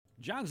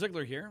John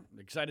Ziegler here.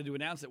 Excited to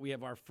announce that we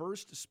have our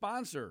first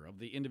sponsor of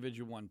the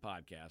Individual One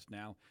podcast.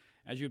 Now,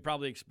 as you'd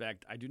probably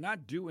expect, I do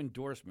not do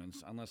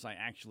endorsements unless I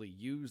actually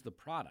use the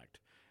product.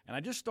 And I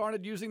just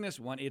started using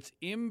this one. It's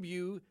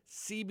Imbue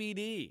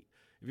CBD.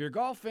 If you're a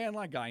golf fan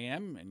like I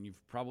am, and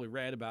you've probably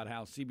read about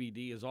how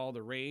CBD is all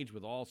the rage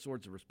with all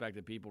sorts of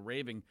respected people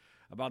raving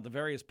about the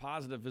various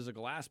positive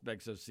physical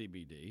aspects of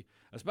CBD,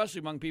 especially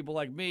among people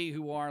like me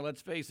who are,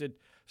 let's face it,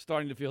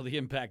 starting to feel the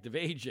impact of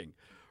aging.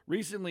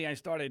 Recently, I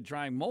started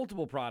trying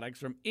multiple products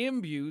from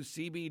Imbue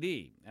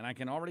CBD, and I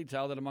can already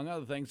tell that, among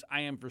other things, I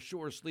am for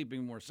sure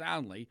sleeping more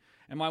soundly.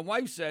 And my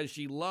wife says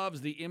she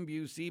loves the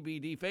Imbue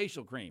CBD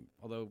facial cream,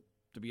 although,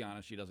 to be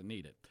honest, she doesn't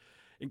need it.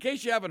 In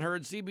case you haven't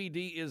heard,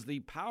 CBD is the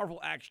powerful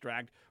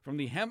extract from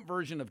the hemp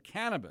version of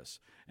cannabis.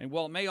 And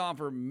while it may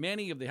offer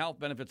many of the health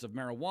benefits of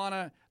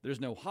marijuana, there's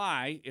no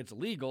high, it's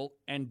legal,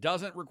 and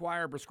doesn't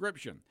require a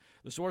prescription.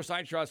 The source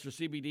I trust for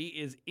CBD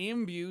is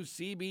Imbue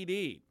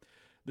CBD.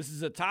 This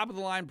is a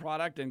top-of-the-line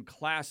product and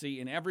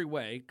classy in every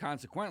way.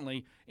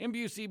 Consequently,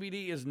 Imbue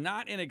CBD is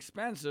not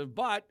inexpensive,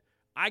 but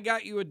I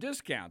got you a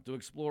discount to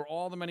explore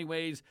all the many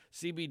ways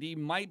CBD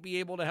might be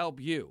able to help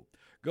you.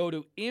 Go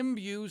to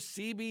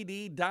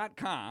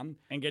imbuecbd.com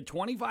and get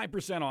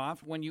 25%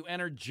 off when you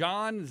enter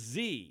John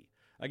Z.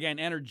 Again,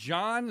 enter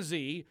John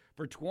Z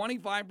for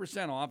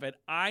 25% off at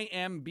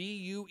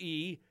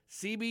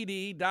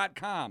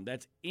imbuecbd.com.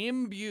 That's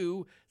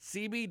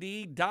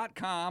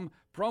imbuecbd.com,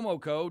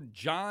 promo code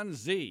John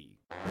Z.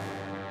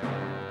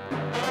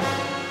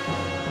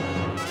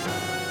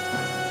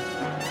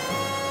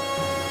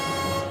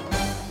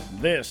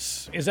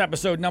 This is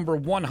episode number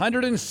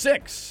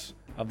 106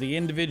 of the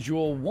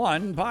Individual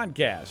One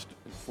podcast.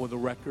 For the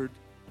record,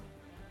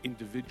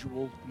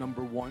 individual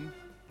number one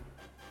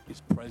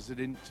is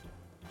President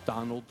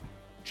Donald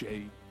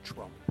J.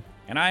 Trump.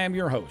 And I am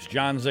your host,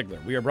 John Ziegler.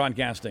 We are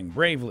broadcasting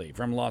bravely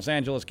from Los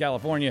Angeles,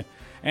 California,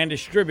 and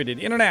distributed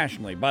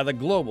internationally by the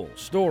Global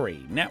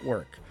Story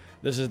Network.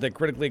 This is the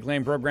critically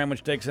acclaimed program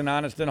which takes an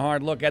honest and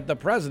hard look at the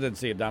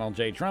presidency of Donald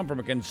J. Trump from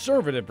a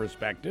conservative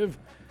perspective,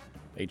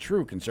 a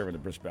true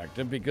conservative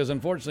perspective, because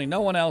unfortunately no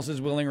one else is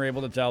willing or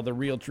able to tell the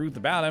real truth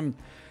about him.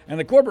 And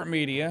the corporate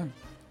media,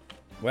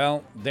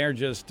 well, they're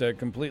just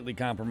completely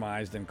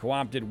compromised and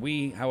co-opted.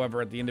 We,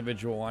 however, at the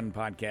Individual One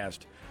podcast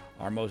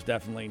are most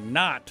definitely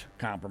not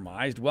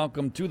compromised.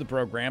 Welcome to the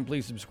program.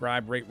 Please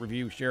subscribe, rate,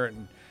 review, share it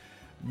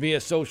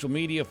via social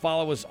media.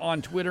 Follow us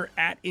on Twitter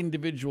at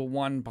Individual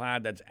One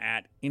Pod. That's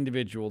at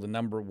Individual, the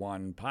number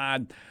one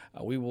pod.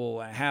 We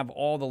will have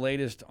all the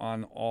latest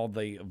on all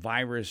the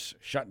virus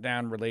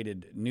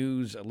shutdown-related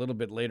news a little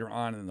bit later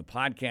on in the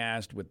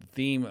podcast, with the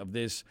theme of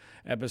this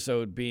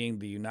episode being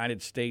the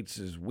United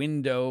States'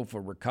 window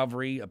for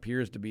recovery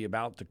appears to be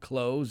about to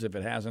close, if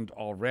it hasn't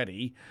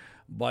already.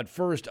 But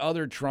first,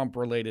 other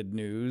Trump-related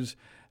news.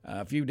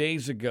 A few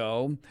days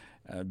ago,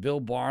 Bill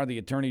Barr, the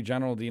Attorney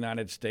General of the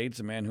United States,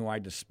 a man who I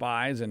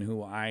despise and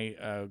who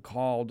I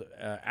called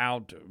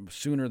out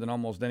sooner than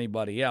almost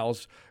anybody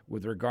else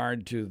with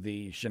regard to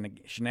the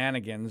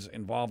shenanigans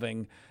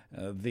involving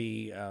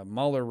the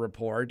Mueller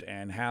report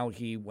and how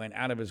he went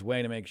out of his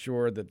way to make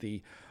sure that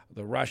the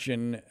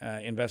Russian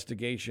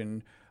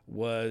investigation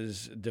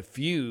was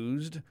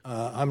diffused.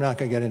 I'm not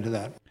going to get into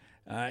that.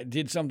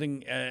 Did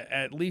something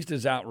at least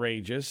as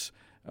outrageous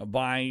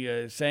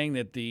by saying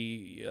that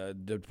the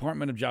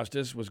Department of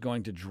Justice was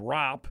going to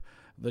drop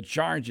the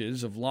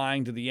charges of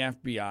lying to the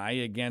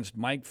FBI against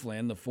Mike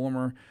Flynn, the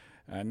former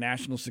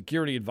national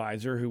security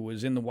advisor who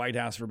was in the White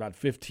House for about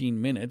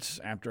 15 minutes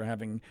after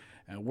having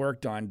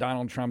worked on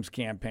Donald Trump's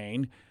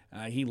campaign.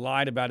 He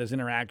lied about his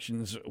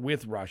interactions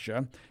with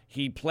Russia.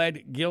 He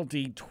pled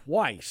guilty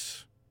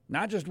twice,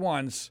 not just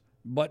once,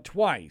 but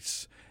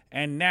twice.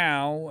 And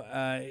now,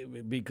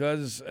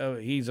 because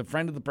he's a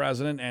friend of the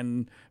president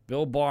and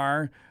Bill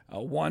Barr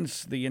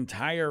wants the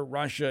entire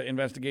Russia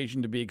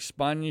investigation to be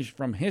expunged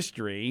from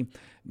history,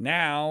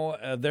 now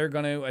they're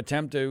going to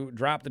attempt to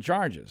drop the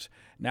charges.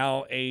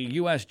 Now, a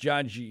U.S.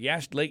 judge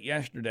late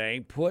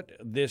yesterday put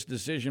this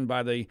decision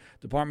by the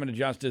Department of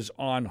Justice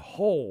on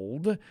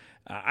hold.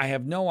 I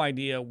have no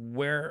idea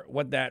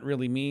what that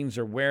really means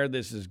or where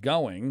this is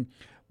going.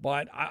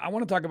 But I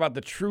want to talk about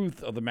the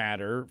truth of the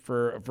matter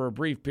for a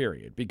brief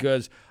period,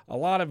 because a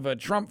lot of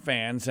Trump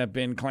fans have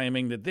been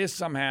claiming that this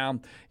somehow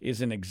is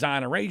an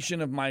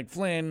exoneration of Mike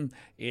Flynn.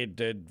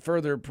 It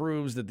further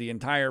proves that the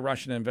entire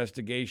Russian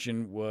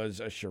investigation was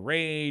a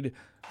charade.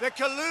 The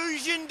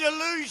collusion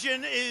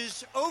delusion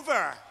is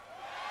over.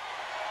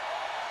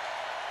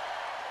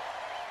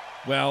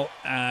 Well,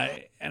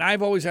 and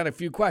I've always had a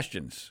few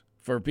questions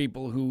for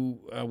people who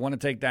want to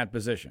take that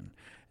position.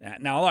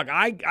 Now, look,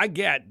 I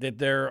get that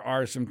there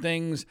are some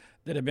things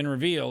that have been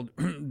revealed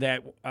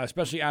that,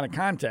 especially out of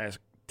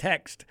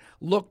context,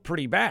 look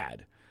pretty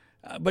bad.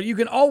 But you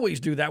can always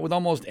do that with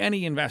almost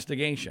any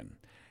investigation.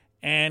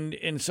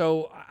 And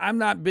so I'm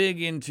not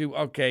big into,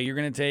 okay, you're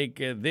going to take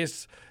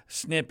this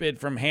snippet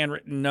from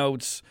handwritten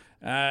notes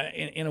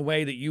in a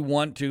way that you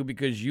want to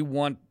because you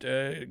want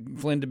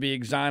Flynn to be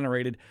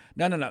exonerated.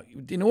 No.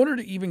 In order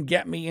to even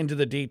get me into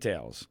the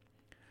details,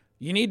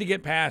 you need to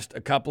get past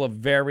a couple of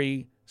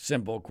very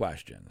simple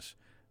questions.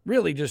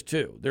 Really just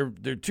two.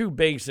 They're two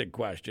basic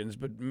questions,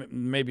 but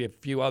maybe a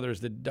few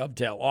others that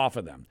dovetail off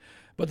of them.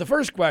 But the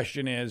first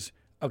question is,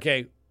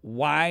 okay,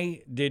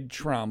 why did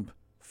Trump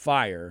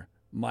fire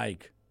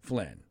Mike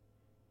Flynn?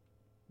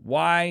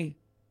 Why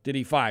did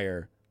he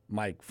fire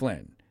Mike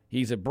Flynn?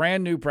 He's a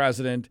brand new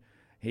president.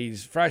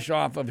 He's fresh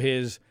off of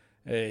his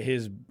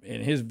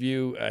in his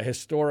view, a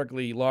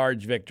historically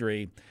large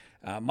victory.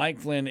 Mike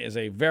Flynn is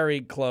a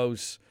very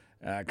close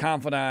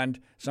confidant,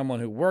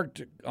 someone who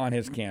worked on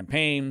his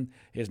campaign,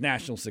 his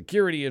national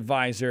security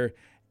advisor,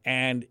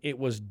 and it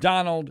was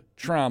Donald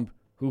Trump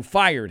who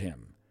fired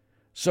him.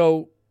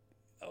 So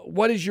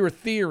what is your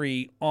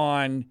theory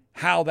on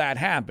how that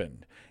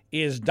happened?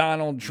 Is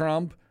Donald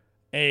Trump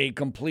a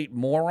complete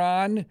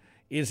moron?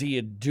 Is he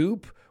a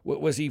dupe?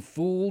 Was he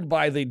fooled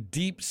by the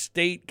deep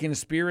state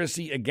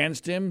conspiracy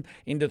against him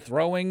into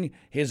throwing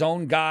his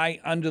own guy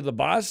under the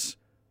bus?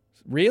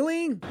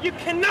 Really? You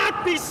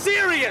cannot be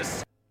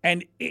serious!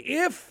 And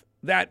if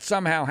that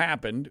somehow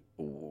happened,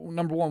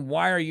 number one,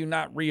 why are you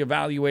not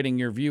reevaluating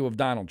your view of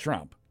Donald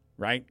Trump,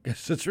 right?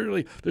 Because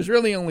there's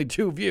really only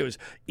two views.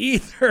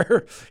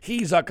 Either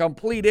he's a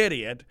complete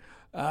idiot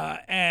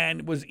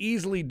and was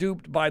easily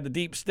duped by the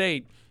deep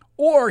state,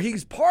 or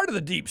he's part of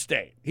the deep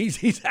state.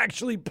 He's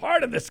actually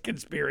part of this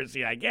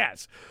conspiracy, I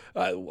guess.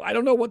 I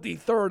don't know what the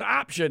third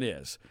option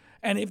is.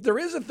 And if there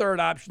is a third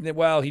option, that,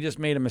 well, he just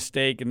made a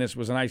mistake and this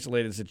was an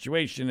isolated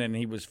situation and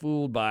he was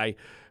fooled by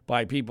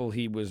people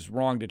he was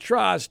wrong to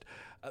trust,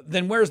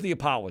 then where's the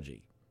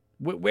apology?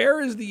 Where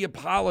is the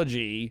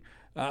apology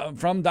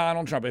from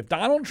Donald Trump? If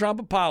Donald Trump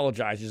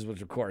apologizes,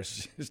 which of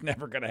course is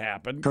never going to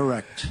happen.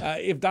 Correct.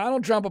 If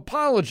Donald Trump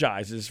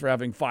apologizes for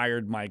having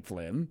fired Mike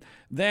Flynn,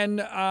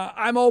 then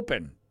I'm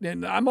open.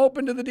 And I'm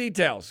open to the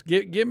details.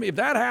 Give me, if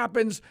that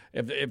happens,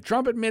 if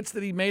Trump admits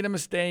that he made a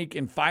mistake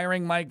in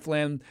firing Mike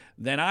Flynn,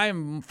 then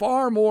I'm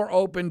far more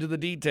open to the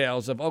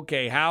details of,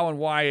 okay, how and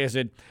why is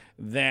it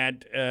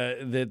that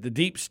the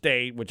deep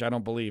state, which I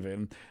don't believe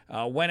in,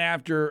 went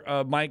after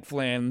Mike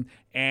Flynn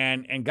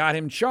and got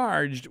him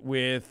charged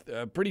with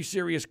pretty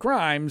serious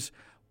crimes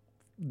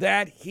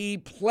that he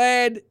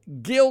pled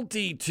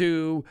guilty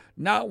to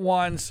not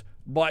once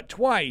but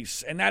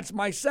twice. And that's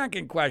my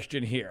second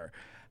question here.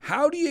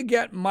 How do you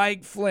get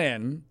Mike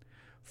Flynn,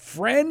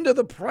 friend of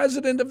the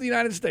President of the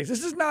United States?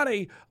 This is not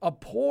a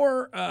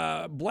poor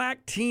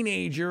black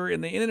teenager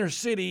in the inner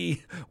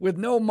city with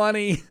no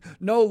money,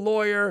 no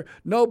lawyer,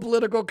 no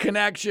political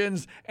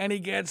connections, and he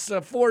gets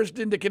forced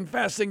into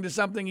confessing to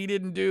something he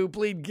didn't do,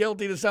 plead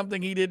guilty to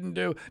something he didn't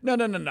do.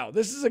 No.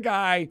 This is a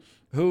guy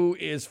who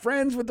is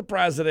friends with the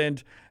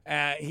president.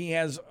 He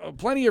has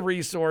plenty of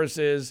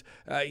resources.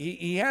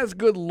 He has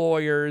good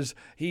lawyers.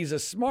 He's a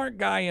smart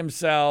guy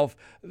himself.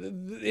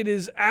 It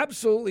is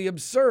absolutely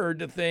absurd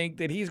to think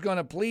that he's going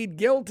to plead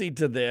guilty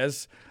to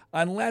this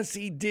unless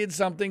he did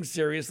something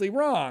seriously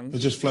wrong.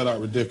 It's just flat out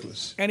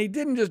ridiculous. And he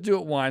didn't just do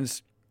it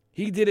once.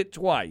 He did it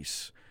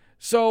twice.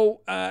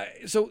 So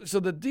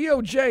the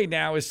DOJ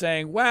now is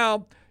saying,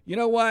 well, you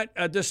know what?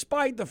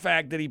 Despite the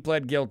fact that he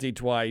pled guilty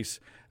twice,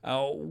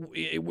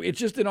 it's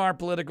just in our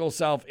political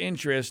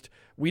self-interest.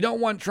 We don't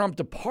want Trump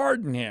to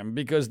pardon him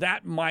because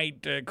that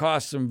might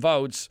cost some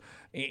votes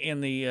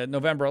in the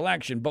November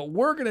election. But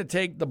we're going to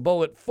take the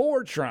bullet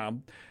for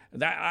Trump.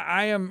 That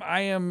I am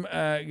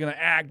going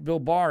to act. Bill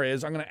Barr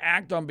is. I'm going to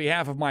act on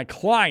behalf of my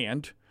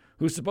client,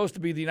 who's supposed to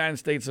be the United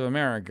States of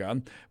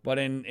America, but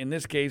in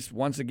this case,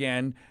 once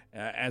again,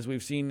 as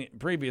we've seen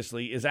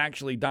previously, is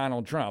actually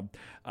Donald Trump.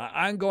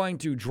 I'm going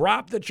to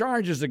drop the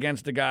charges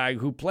against a guy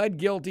who pled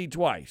guilty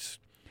twice.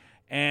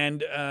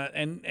 And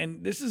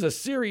this is a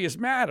serious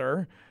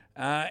matter,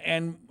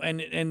 and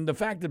the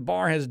fact that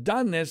Barr has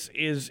done this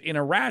is, in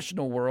a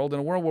rational world, in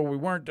a world where we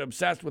weren't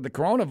obsessed with the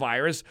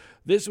coronavirus,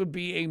 this would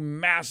be a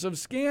massive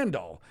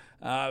scandal.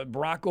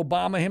 Barack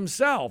Obama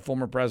himself,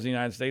 former president of the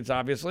United States,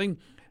 obviously,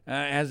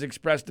 has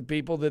expressed to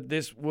people that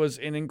this was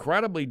an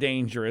incredibly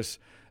dangerous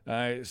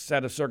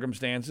set of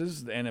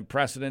circumstances and a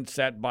precedent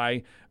set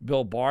by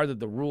Bill Barr that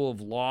the rule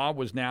of law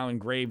was now in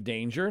grave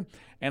danger.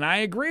 And I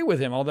agree with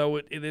him, although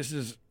this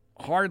is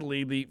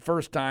hardly the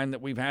first time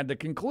that we've had to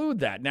conclude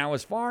that. Now,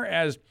 as far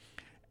as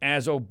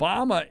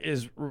Obama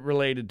is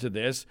related to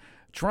this,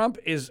 Trump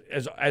is,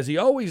 as he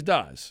always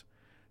does,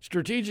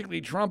 strategically,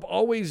 Trump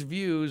always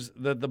views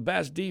that the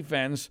best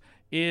defense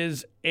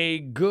is a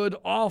good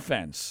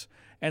offense.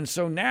 And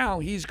so now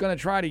he's going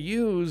to try to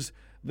use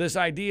this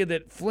idea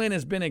that Flynn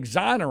has been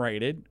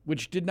exonerated,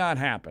 which did not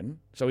happen.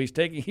 So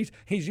he's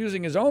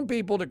using his own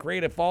people to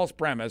create a false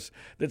premise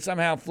that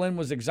somehow Flynn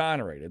was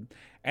exonerated.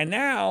 And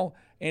now,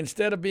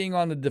 instead of being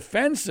on the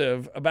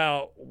defensive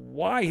about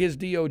why his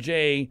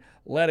DOJ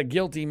let a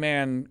guilty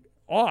man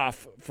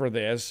off for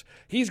this,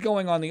 he's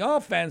going on the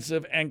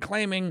offensive and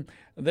claiming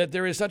that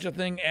there is such a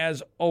thing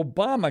as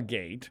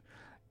Obamagate,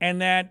 and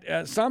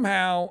that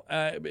somehow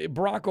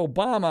Barack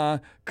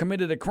Obama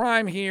committed a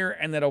crime here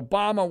and that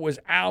Obama was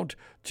out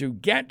to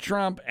get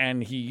Trump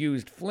and he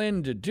used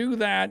Flynn to do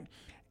that,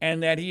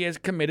 and that he has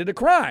committed a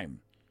crime.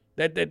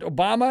 that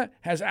Obama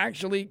has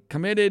actually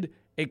committed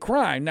a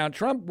crime. Now,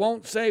 Trump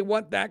won't say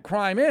what that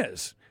crime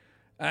is.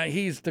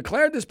 He's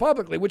declared this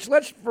publicly, which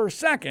let's for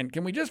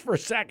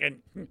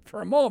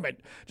a moment,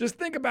 just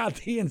think about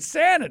the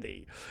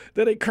insanity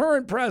that a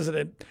current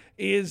president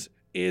is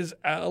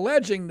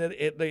alleging that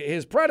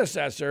his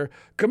predecessor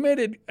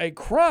committed a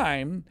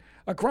crime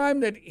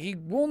that he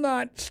will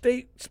not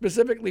state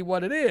specifically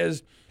what it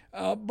is,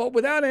 but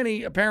without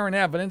any apparent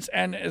evidence,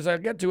 and as I'll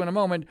get to in a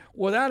moment,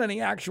 without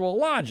any actual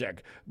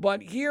logic.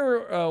 But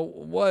here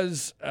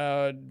was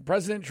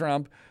President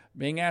Trump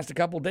being asked a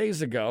couple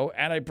days ago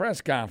at a press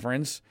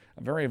conference,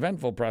 a very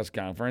eventful press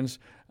conference,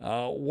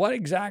 what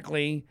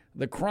exactly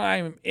the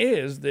crime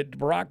is that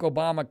Barack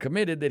Obama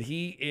committed that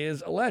he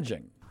is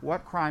alleging.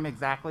 What crime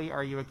exactly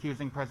are you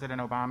accusing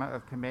President Obama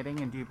of committing,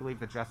 and do you believe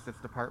the Justice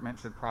Department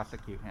should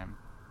prosecute him?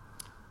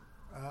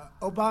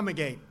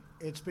 Obamagate.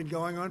 It's been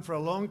going on for a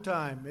long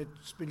time.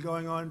 It's been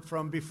going on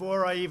from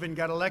before I even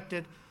got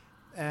elected.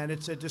 And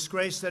it's a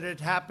disgrace that it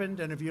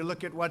happened. And if you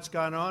look at what's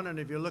gone on, and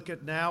if you look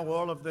at now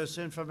all of this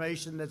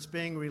information that's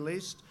being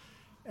released,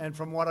 and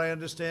from what I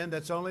understand,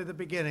 that's only the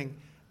beginning.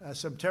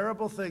 Some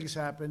terrible things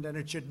happened, and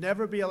it should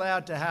never be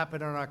allowed to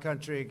happen in our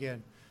country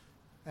again.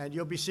 And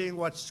you'll be seeing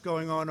what's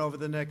going on over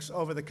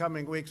the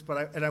coming weeks.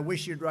 I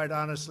wish you'd write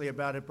honestly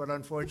about it, but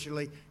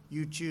unfortunately,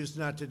 you choose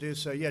not to do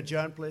so. Yeah,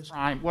 John, please.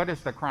 What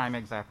is the crime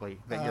exactly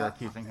that you're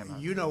accusing him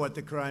of? You know what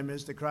the crime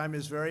is. The crime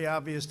is very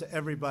obvious to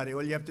everybody.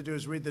 All you have to do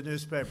is read the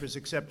newspapers,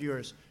 except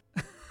yours.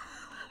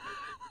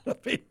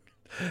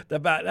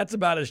 That's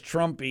about as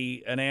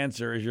Trumpy an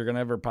answer as you're going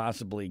to ever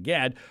possibly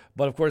get.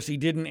 But, of course, he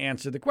didn't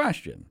answer the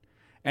question.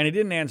 And he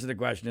didn't answer the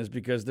question is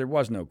because there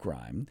was no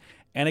crime.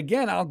 And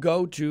again, I'll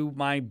go to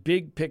my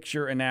big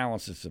picture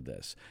analysis of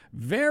this.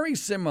 Very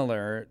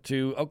similar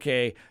to,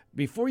 okay,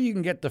 before you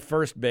can get to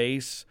first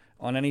base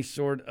on any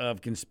sort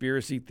of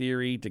conspiracy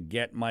theory to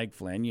get Mike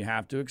Flynn, you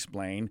have to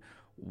explain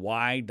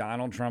why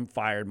Donald Trump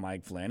fired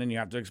Mike Flynn, and you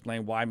have to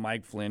explain why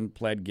Mike Flynn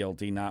pled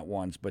guilty not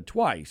once but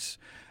twice.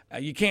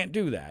 You can't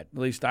do that. At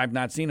least I've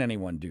not seen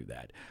anyone do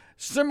that.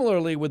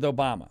 Similarly with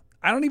Obama.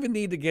 I don't even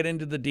need to get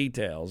into the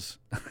details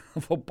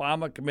of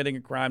Obama committing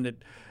a crime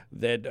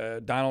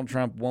that Donald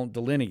Trump won't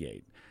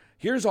delineate.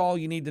 Here's all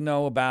you need to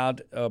know about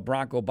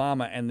Barack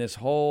Obama and this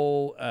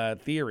whole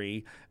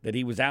theory that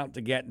he was out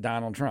to get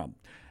Donald Trump.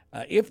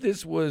 If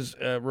this was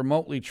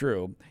remotely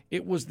true,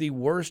 it was the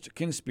worst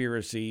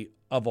conspiracy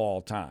of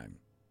all time.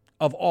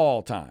 Of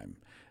all time.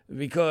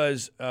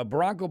 Because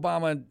Barack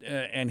Obama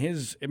and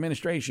his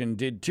administration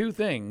did two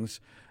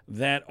things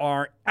that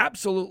are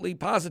absolutely,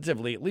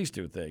 positively, at least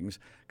two things,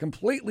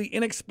 completely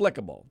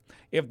inexplicable.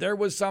 If there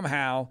was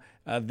somehow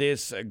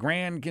this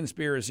grand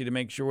conspiracy to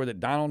make sure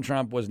that Donald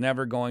Trump was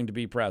never going to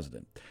be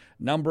president.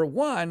 Number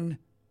one,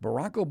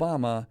 Barack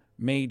Obama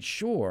made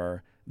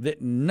sure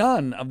that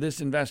none of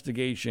this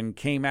investigation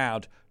came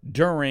out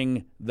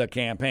during the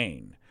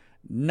campaign.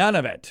 None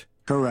of it.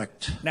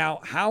 Correct. Now,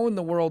 how in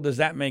the world does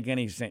that make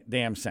any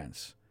damn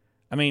sense?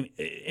 I mean,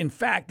 in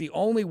fact, the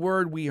only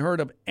word we heard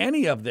of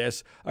any of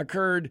this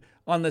occurred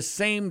on the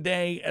same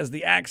day as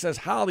the Access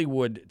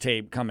Hollywood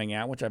tape coming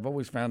out, which I've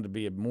always found to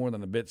be more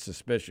than a bit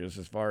suspicious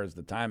as far as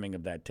the timing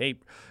of that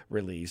tape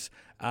release.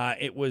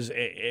 It was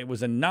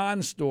a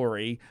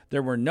non-story.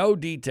 There were no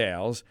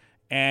details.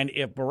 And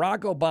if Barack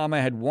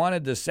Obama had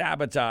wanted to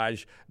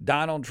sabotage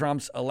Donald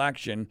Trump's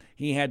election,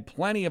 he had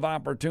plenty of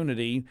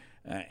opportunity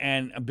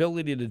and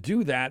ability to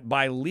do that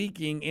by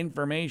leaking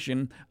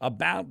information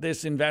about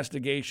this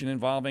investigation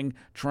involving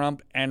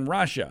Trump and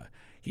Russia.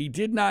 He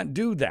did not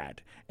do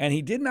that. And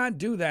he did not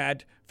do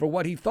that for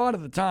what he thought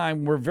at the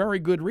time were very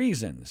good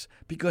reasons,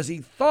 because he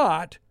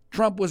thought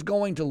Trump was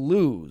going to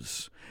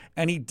lose.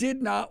 And he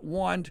did not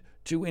want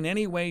to in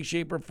any way,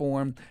 shape, or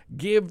form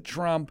give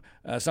Trump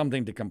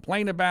something to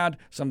complain about,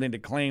 something to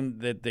claim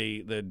that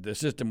the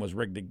system was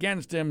rigged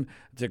against him,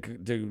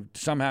 to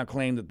somehow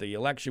claim that the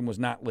election was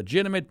not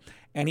legitimate.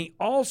 And he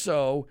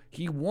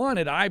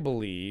wanted, I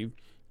believe,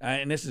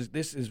 and this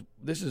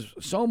is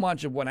so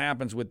much of what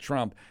happens with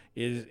Trump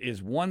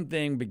is one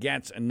thing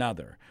begets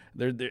another.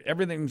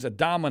 Everything's a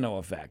domino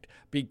effect.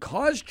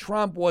 Because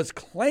Trump was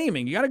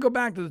claiming, you got to go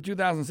back to the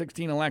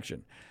 2016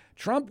 election.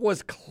 Trump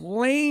was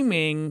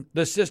claiming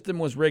the system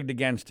was rigged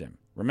against him.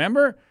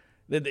 Remember?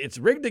 That it's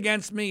rigged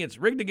against me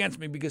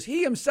because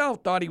he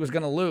himself thought he was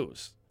going to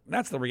lose.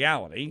 That's the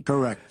reality.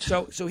 Correct.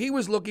 So he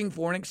was looking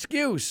for an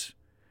excuse.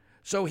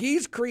 So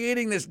he's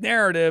creating this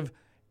narrative,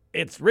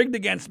 it's rigged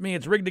against me,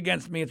 it's rigged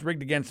against me, it's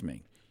rigged against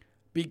me.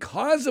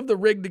 Because of the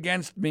rigged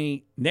against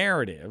me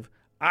narrative,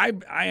 I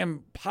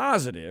am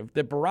positive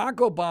that Barack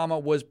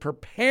Obama was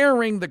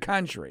preparing the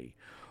country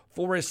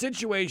for a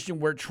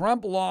situation where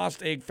Trump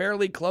lost a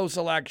fairly close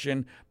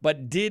election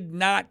but did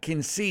not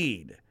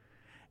concede.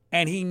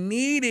 And he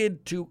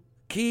needed to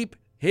keep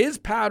his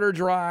powder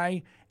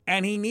dry,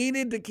 and he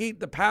needed to keep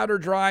the powder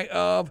dry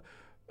of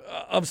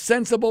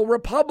sensible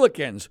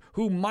Republicans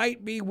who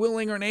might be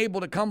willing or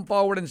able to come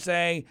forward and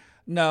say,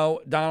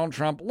 no, Donald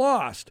Trump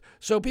lost.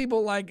 So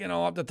people like,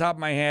 off the top of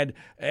my head,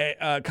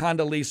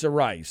 Condoleezza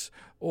Rice,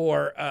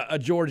 or a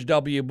George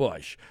W.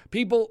 Bush.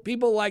 People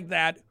like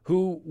that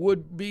who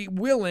would be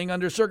willing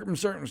under certain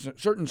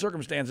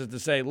circumstances to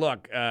say,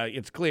 look,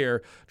 it's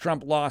clear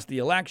Trump lost the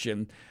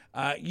election.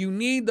 You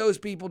need those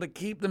people to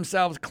keep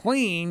themselves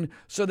clean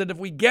so that if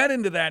we get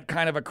into that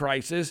kind of a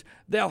crisis,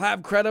 they'll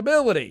have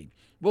credibility.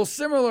 Well,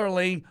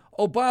 similarly,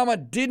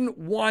 Obama didn't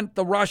want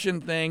the Russian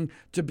thing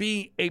to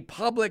be a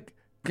public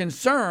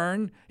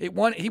concern.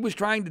 He was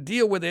trying to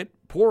deal with it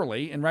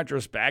poorly, in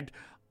retrospect,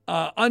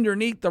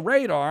 underneath the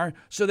radar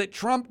so that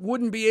Trump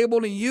wouldn't be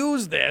able to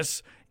use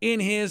this in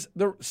his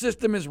 "the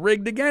system is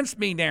rigged against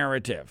me"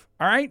 narrative.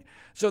 All right?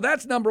 So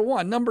that's number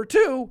one. Number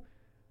two,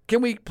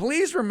 can we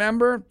please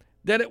remember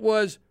that it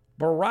was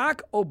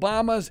Barack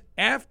Obama's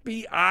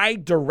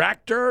FBI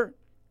director,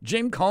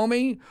 Jim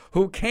Comey,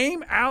 who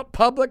came out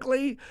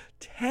publicly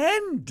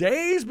 10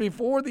 days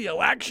before the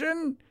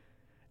election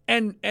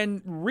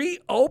and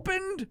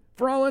reopened,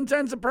 for all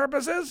intents and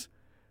purposes,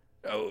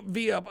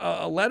 via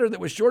a letter that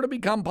was sure to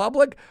become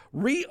public,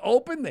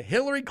 reopened the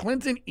Hillary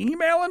Clinton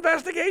email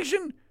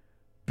investigation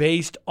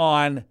based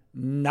on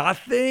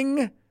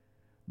nothing,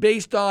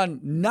 based upon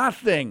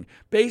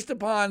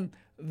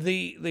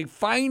the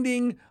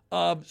finding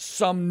of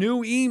some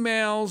new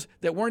emails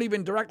that weren't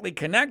even directly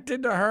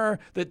connected to her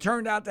that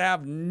turned out to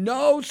have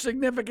no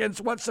significance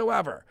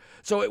whatsoever.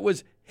 So it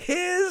was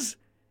his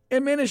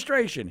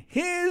administration,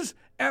 his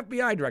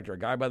FBI director, a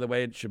guy, by the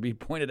way, it should be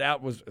pointed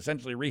out, was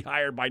essentially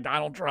rehired by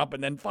Donald Trump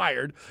and then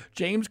fired,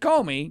 James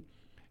Comey.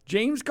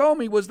 James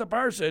Comey was the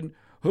person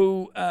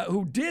who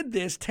did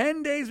this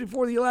 10 days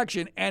before the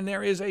election, and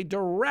there is a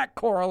direct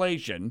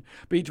correlation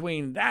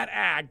between that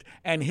act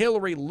and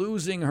Hillary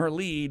losing her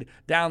lead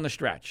down the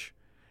stretch.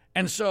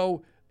 And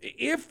so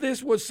if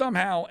this was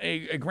somehow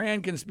a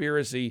grand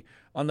conspiracy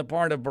on the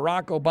part of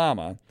Barack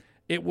Obama,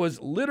 it was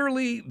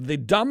literally the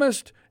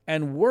dumbest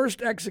and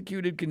worst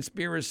executed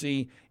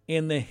conspiracy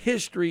in the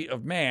history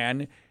of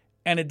man,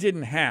 and it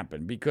didn't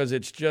happen because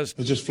it's just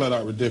flat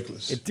out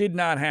ridiculous. It did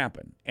not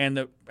happen.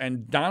 And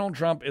Donald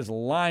Trump is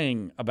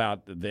lying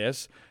about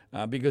this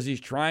because he's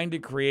trying to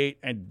create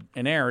a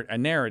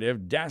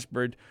narrative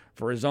desperate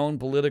for his own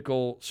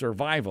political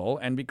survival,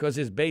 and because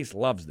his base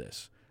loves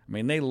this.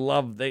 I mean,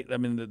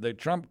 the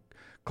Trump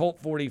Colt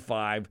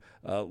 45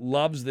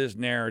 loves this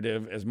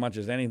narrative as much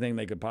as anything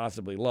they could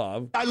possibly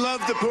love. I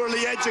love the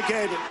poorly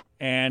educated.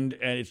 And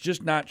it's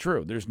just not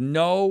true.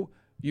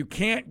 You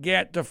can't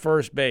get to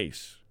first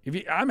base.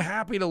 I'm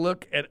happy to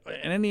look at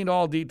any and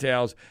all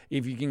details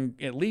if you can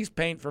at least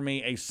paint for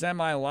me a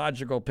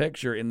semi-logical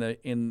picture in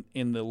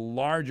the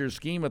larger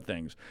scheme of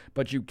things.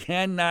 But you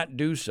cannot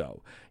do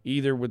so,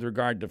 either with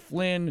regard to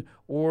Flynn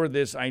or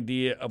this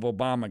idea of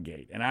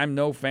Obamagate. And I'm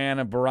no fan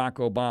of Barack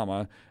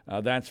Obama,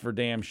 that's for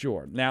damn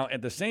sure. Now,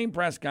 at the same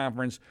press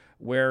conference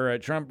where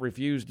Trump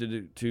refused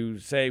to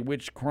say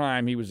which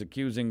crime he was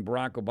accusing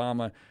Barack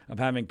Obama of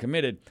having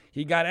committed,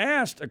 he got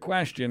asked a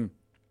question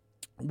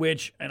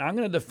which, and I'm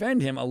going to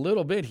defend him a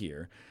little bit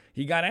here,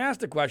 he got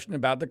asked a question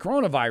about the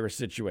coronavirus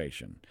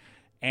situation.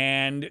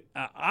 And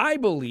I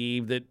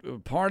believe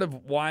that part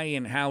of why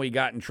and how he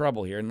got in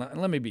trouble here, and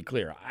let me be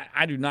clear,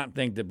 I do not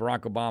think that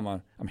Barack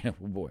Obama,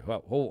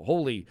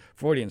 holy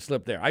Freudian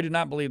slip there. I do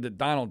not believe that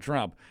Donald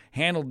Trump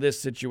handled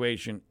this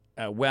situation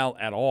well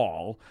at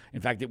all.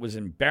 In fact, it was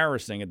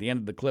embarrassing. At the end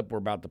of the clip we're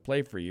about to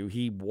play for you,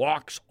 he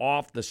walks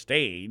off the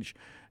stage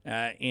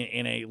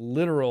in a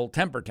literal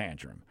temper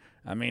tantrum.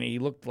 I mean, he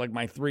looked like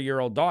my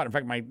 3-year-old daughter. In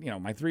fact, my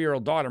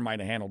 3-year-old daughter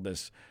might have handled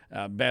this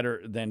better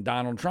than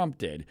Donald Trump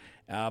did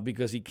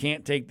because he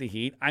can't take the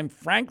heat. I'm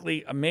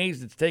frankly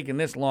amazed it's taken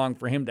this long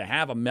for him to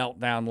have a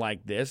meltdown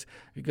like this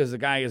because the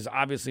guy is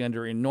obviously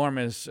under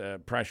enormous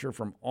pressure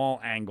from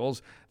all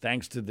angles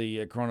thanks to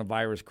the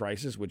coronavirus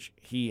crisis, which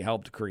he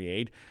helped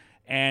create.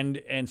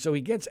 And so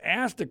he gets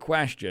asked a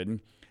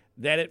question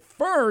that at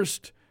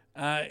first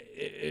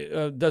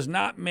does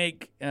not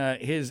make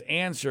his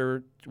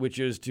answer, which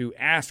is to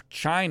ask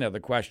China the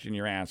question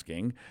you're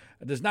asking,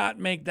 does not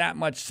make that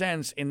much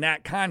sense in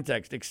that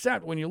context,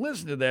 except when you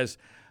listen to this,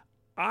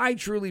 I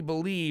truly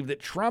believe that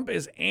Trump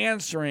is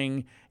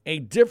answering a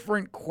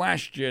different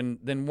question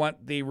than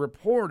what the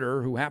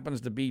reporter, who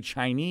happens to be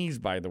Chinese,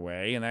 by the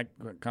way, and that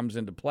comes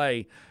into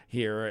play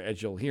here,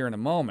 as you'll hear in a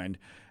moment,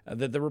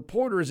 that the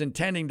reporter is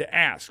intending to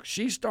ask.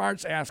 She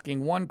starts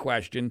asking one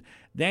question,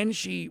 then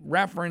she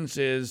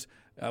references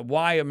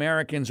why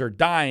Americans are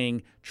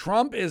dying.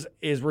 Trump is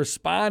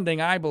responding,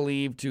 I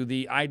believe, to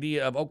the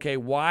idea of, okay,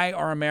 why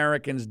are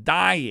Americans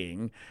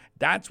dying?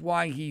 That's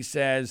why he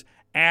says,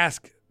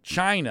 ask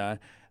China.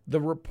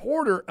 The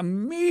reporter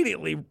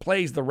immediately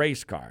plays the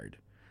race card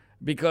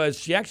because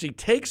she actually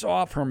takes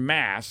off her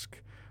mask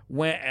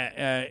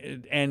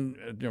and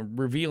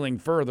revealing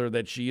further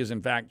that she is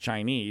in fact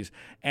Chinese,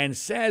 and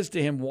says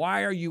to him,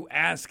 why are you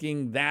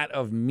asking that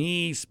of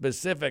me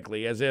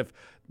specifically, as if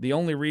the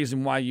only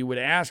reason why you would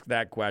ask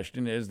that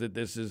question is that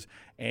this is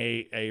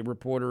a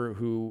reporter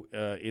who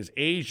is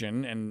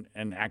Asian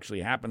and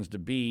actually happens to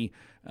be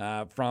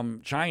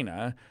from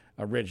China,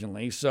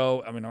 originally.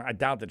 So, I mean, I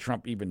doubt that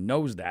Trump even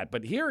knows that.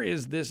 But here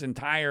is this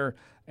entire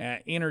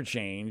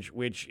interchange,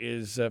 which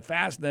is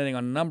fascinating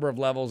on a number of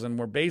levels, and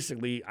where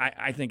basically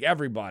I think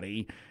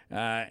everybody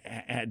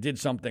did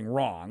something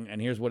wrong.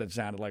 And here's what it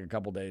sounded like a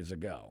couple days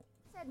ago.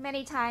 Said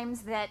many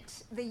times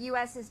that the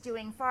U.S. is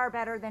doing far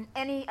better than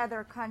any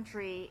other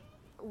country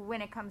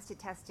when it comes to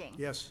testing.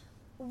 Yes.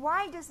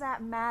 Why does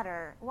that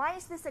matter? Why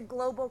is this a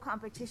global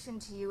competition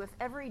to you if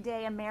every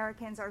day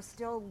Americans are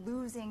still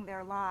losing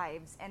their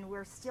lives and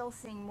we're still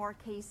seeing more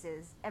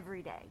cases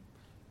every day?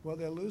 Well,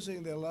 they're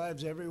losing their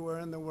lives everywhere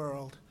in the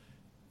world,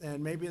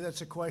 and maybe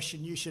that's a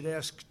question you should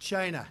ask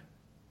China.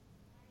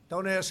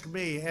 Don't ask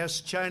me,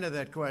 ask China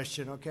that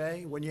question,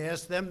 okay? When you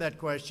ask them that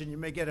question, you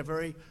may get a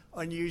very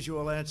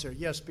unusual answer.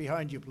 Yes,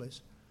 behind you,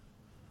 please.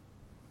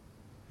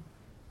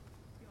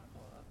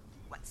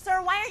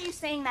 Sir, why are you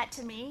saying that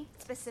to me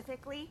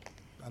specifically?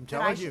 I'm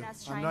telling you,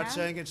 I'm not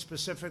saying it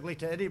specifically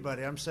to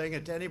anybody. I'm saying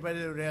it to anybody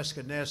that would ask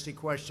a nasty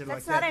question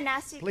like that. That's not a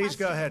nasty question. Please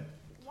go ahead.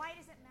 Why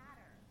does it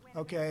matter?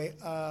 Okay,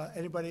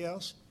 anybody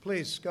else?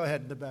 Please, go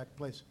ahead in the back,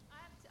 please.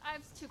 I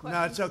have two questions.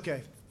 No, it's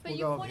okay. But We'll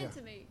you go over pointed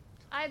here. to me.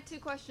 I have two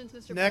questions,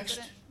 Mr. Next,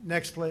 President.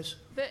 next, please.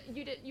 But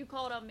you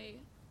called on me.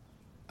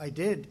 I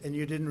did, and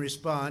you didn't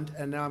respond,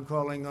 and now I'm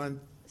calling on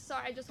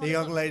Sorry, I just the wanted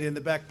young to lady in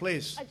the back,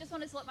 please. I just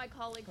wanted to let my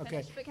colleague finish.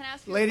 Okay. But can I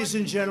ask you a Ladies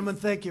and question, gentlemen,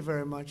 please? thank you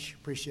very much.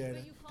 Appreciate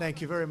it.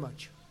 Thank you very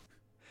much.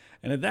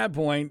 And at that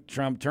point,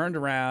 Trump turned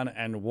around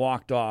and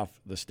walked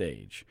off the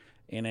stage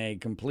in a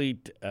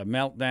complete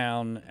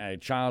meltdown, a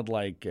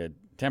childlike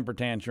temper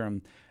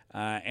tantrum.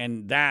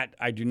 And that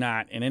I do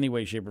not in any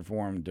way, shape, or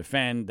form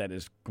defend. That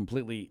is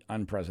completely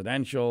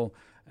unpresidential,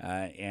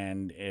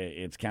 and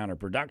it's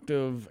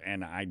counterproductive,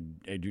 and I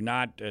do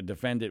not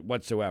defend it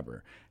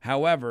whatsoever.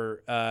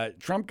 However,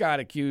 Trump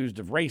got accused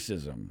of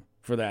racism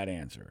for that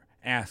answer.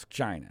 Ask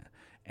China.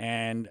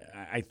 And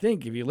I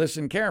think if you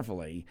listen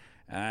carefully,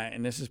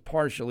 and this is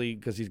partially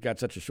because he's got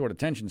such a short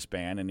attention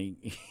span, and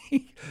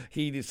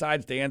he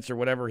decides to answer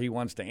whatever he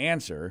wants to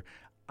answer.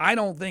 I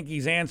don't think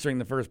he's answering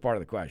the first part of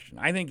the question.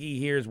 I think he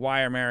hears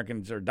why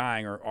Americans are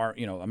dying, or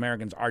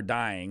Americans are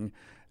dying,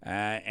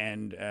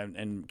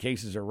 and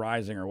cases are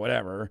rising or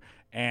whatever.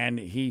 And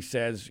he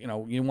says,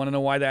 you want to know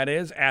why that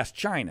is? Ask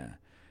China.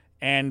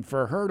 And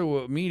for her to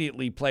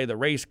immediately play the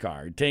race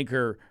card, take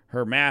her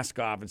mask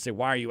off and say,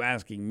 why are you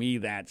asking me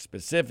that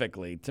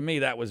specifically? To me,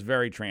 that was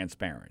very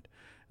transparent.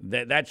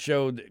 That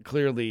showed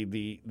clearly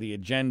the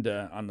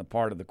agenda on the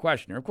part of the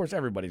questioner. Of course,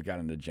 everybody's got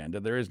an agenda.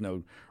 There is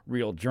no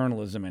real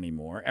journalism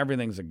anymore.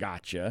 Everything's a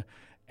gotcha.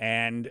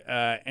 And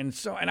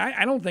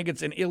I don't think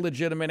it's an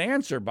illegitimate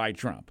answer by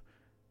Trump.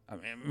 I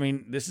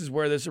mean, this is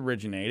where this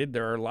originated.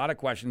 There are a lot of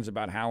questions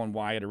about how and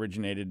why it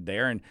originated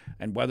there,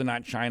 and whether or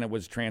not China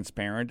was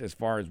transparent as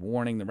far as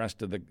warning the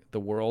rest of the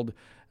world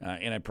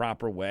in a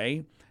proper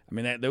way. I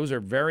mean, those are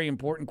very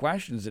important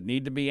questions that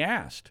need to be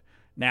asked.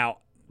 Now,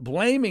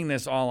 blaming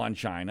this all on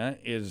China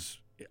is,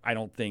 I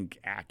don't think,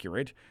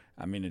 accurate.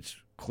 I mean, it's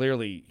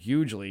clearly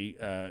hugely,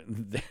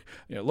 it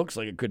looks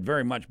like it could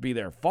very much be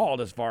their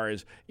fault as far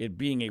as it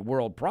being a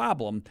world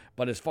problem.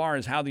 But as far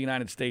as how the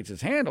United States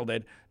has handled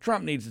it,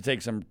 Trump needs to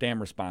take some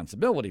damn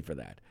responsibility for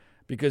that.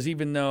 Because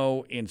even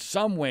though in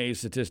some ways,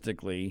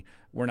 statistically,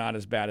 we're not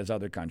as bad as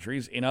other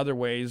countries, in other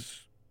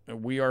ways,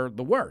 we are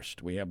the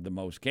worst. We have the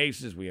most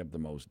cases. We have the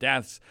most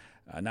deaths.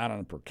 Not on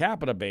a per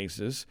capita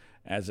basis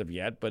as of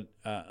yet, but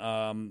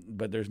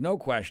there's no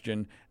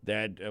question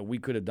that we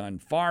could have done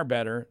far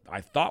better.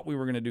 I thought we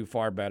were going to do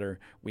far better.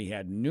 We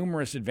had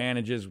numerous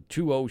advantages,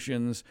 2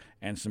 oceans,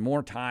 and some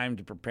more time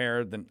to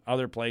prepare than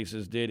other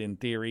places did in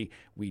theory.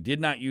 We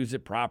did not use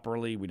it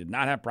properly. We did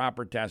not have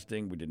proper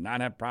testing. We did not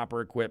have proper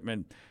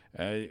equipment.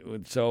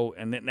 And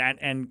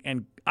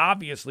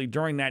obviously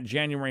during that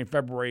January and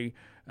February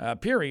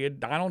period,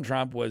 Donald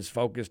Trump was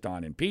focused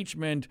on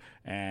impeachment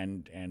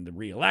and the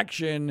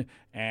re-election,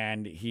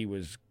 and he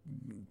was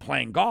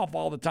playing golf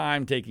all the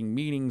time, taking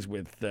meetings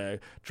with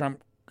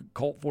Trump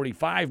Colt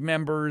 45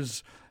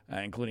 members,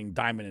 including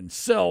Diamond and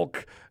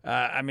Silk.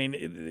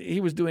 He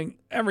was doing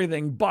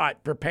everything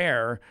but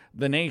prepare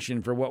the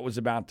nation for what was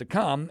about to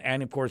come.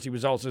 And, of course, he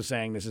was also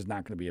saying this is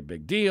not going to be a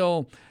big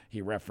deal.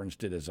 He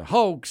referenced it as a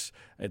hoax.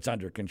 It's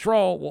under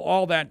control. Well,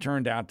 all that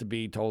turned out to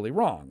be totally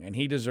wrong. And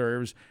he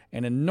deserves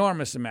an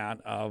enormous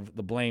amount of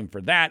the blame for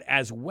that,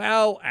 as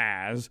well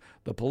as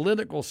the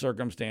political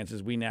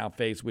circumstances we now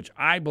face, which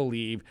I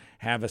believe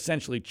have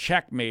essentially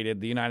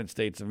checkmated the United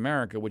States of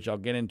America, which I'll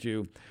get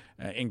into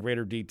in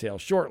greater detail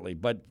shortly.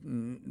 But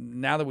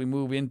now that we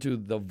move into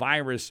the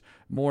virus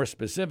more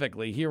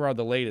specifically, here are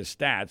the latest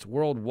stats.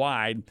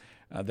 Worldwide,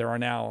 there are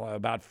now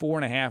about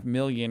 4.5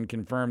 million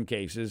confirmed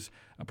cases,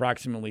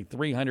 approximately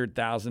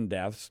 300,000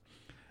 deaths.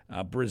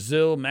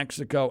 Brazil,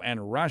 Mexico,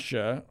 and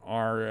Russia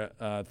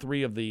are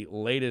 3 of the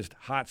latest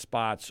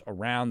hotspots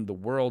around the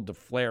world to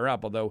flare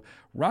up, although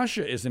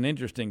Russia is an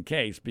interesting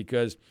case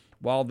because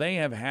while they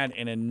have had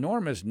an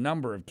enormous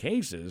number of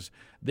cases,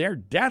 their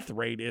death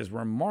rate is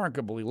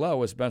remarkably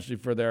low, especially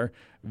for their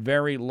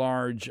very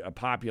large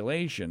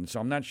population. So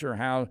I'm not sure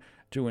how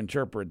to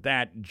interpret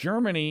that.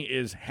 Germany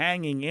is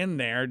hanging in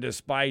there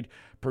despite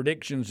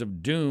predictions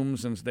of doom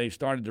since they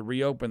started to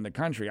reopen the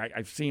country.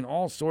 I've seen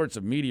all sorts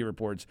of media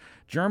reports.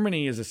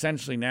 Germany is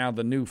essentially now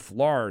the new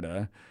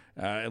Florida,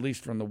 at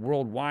least from the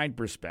worldwide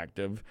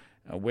perspective,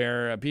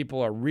 where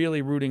people are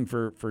really rooting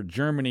for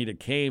Germany to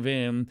cave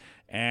in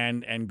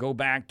and go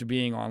back to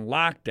being on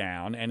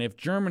lockdown. And if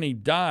Germany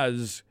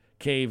does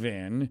cave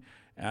in,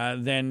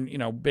 then,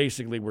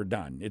 basically we're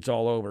done. It's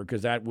all over,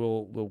 because that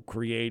will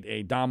create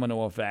a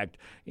domino effect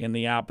in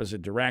the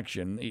opposite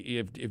direction.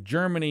 If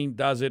Germany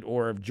does it,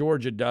 or if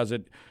Georgia does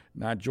it,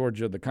 not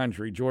Georgia the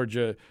country,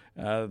 Georgia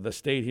the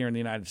state here in the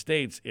United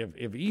States,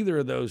 if either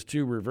of those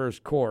two reverse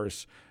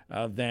course,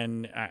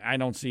 then I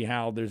don't see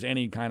how there's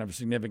any kind of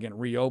significant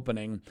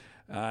reopening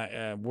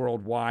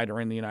worldwide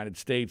or in the United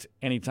States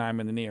anytime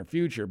in the near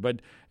future.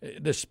 But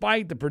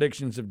despite the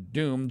predictions of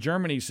doom,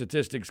 Germany's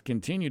statistics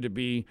continue to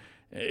be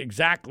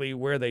exactly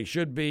where they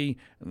should be.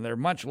 They're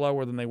much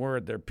lower than they were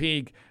at their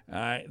peak.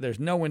 There's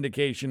no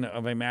indication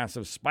of a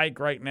massive spike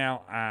right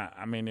now.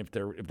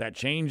 If that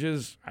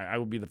changes, I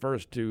would be the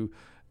first to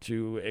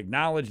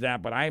acknowledge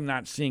that, but I'm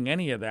not seeing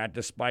any of that,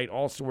 despite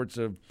all sorts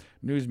of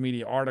news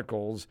media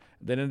articles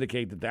that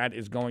indicate that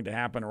is going to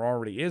happen or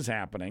already is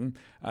happening.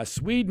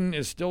 Sweden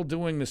is still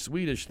doing the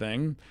Swedish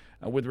thing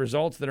with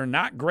results that are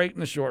not great in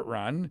the short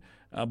run,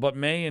 but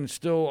may and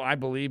still, I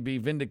believe, be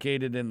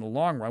vindicated in the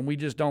long run. We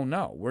just don't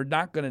know. We're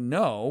not going to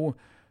know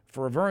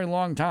for a very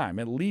long time,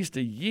 at least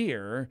a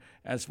year,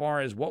 as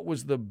far as what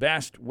was the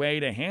best way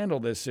to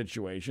handle this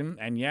situation.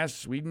 And yes,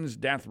 Sweden's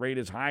death rate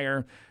is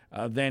higher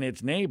than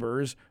its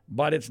neighbors,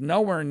 but it's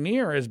nowhere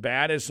near as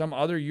bad as some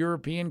other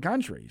European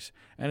countries.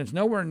 And it's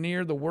nowhere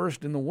near the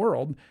worst in the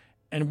world.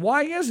 And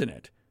why isn't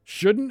it?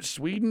 Shouldn't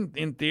Sweden,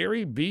 in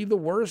theory, be the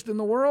worst in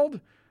the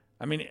world?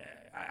 I mean,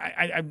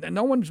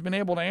 no one's been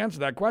able to answer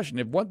that question.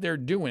 If what they're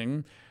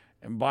doing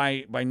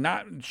by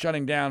not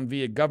shutting down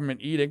via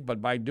government edict,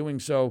 but by doing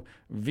so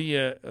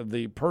via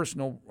the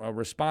personal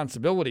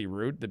responsibility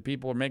route, that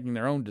people are making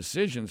their own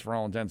decisions for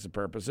all intents and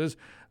purposes,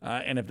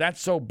 and if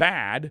that's so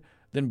bad,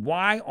 then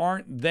why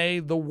aren't they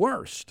the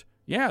worst?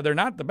 Yeah, they're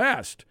not the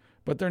best,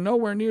 but they're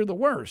nowhere near the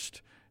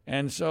worst.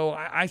 And so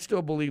I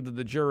still believe that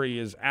the jury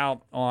is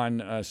out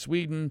on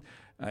Sweden.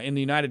 In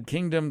the United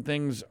Kingdom,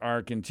 things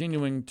are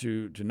continuing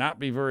to not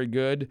be very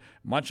good,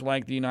 much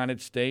like the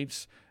United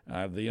States.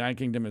 The United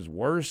Kingdom is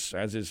worse,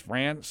 as is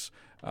France,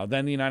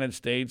 than the United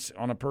States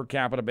on a per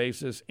capita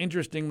basis.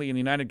 Interestingly, in the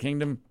United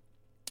Kingdom,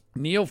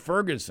 Neil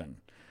Ferguson,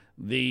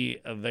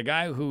 the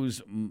guy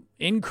whose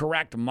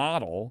incorrect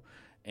model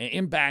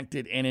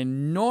impacted an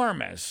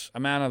enormous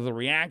amount of the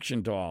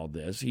reaction to all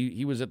this.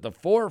 He was at the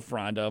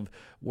forefront of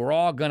 "we're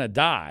all going to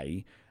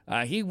die."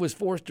 He was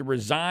forced to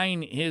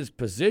resign his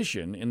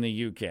position in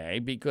the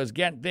UK because,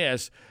 get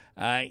this,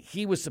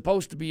 he was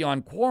supposed to be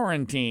on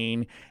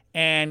quarantine,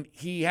 and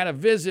he had a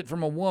visit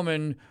from a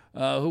woman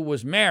who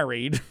was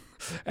married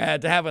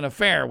to have an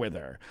affair with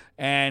her.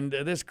 And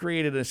this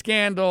created a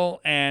scandal,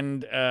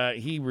 and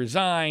he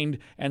resigned.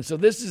 And so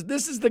this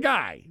is the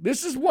guy.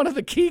 This is one of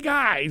the key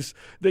guys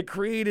that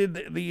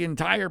created the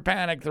entire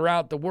panic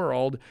throughout the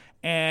world.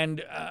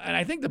 And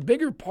I think the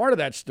bigger part of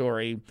that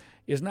story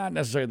is not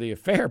necessarily the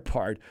affair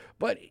part,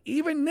 but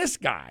even this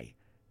guy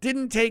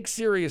didn't take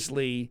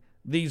seriously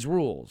these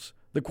rules,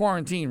 the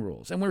quarantine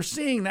rules. And we're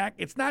seeing that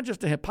it's not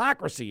just a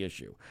hypocrisy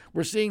issue.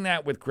 We're seeing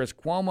that with Chris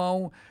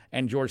Cuomo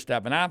and George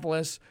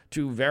Stephanopoulos,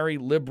 two very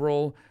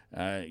liberal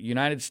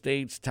United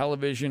States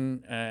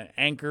television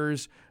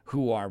anchors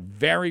who are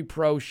very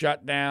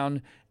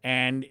pro-shutdown,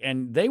 and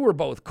they were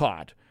both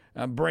caught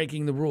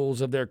breaking the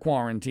rules of their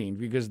quarantine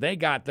because they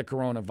got the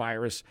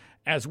coronavirus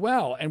as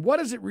well. And what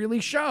does it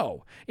really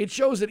show? It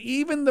shows that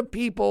even the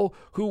people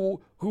who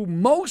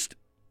most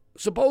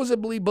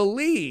supposedly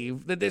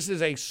believe that this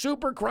is a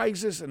super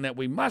crisis and that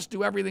we must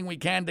do everything we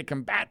can to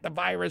combat the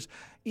virus,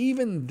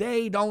 even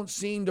they don't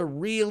seem to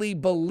really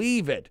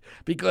believe it,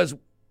 because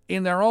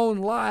in their own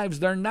lives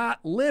they're not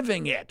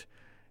living it.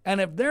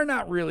 And if they're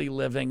not really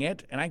living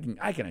it, and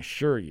I can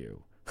assure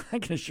you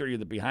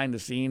that behind the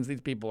scenes, these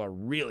people are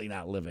really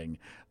not living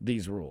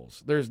these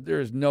rules.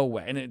 There's no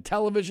way. And in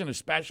television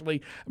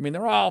especially, I mean,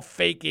 they're all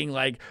faking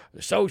like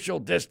social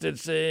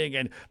distancing,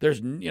 and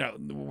there's,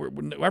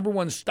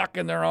 everyone's stuck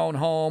in their own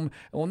home.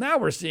 Well, now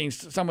we're seeing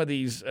some of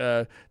these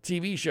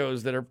TV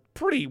shows that are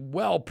pretty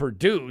well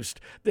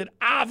produced, that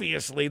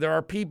obviously there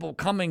are people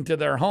coming to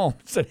their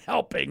homes and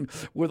helping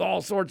with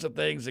all sorts of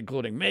things,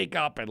 including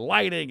makeup and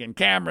lighting and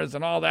cameras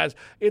and all that.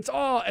 It's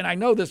all, and I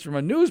know this from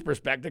a news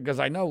perspective because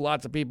I know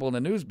lots of people people in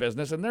the news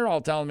business, and they're all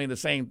telling me the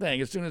same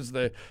thing. As soon as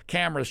the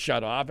cameras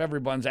shut off,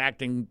 everyone's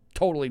acting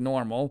totally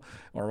normal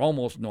or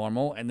almost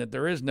normal, and that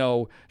there is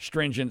no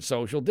stringent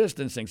social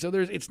distancing. So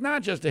it's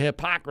not just a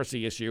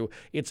hypocrisy issue.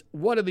 It's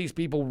what do these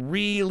people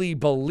really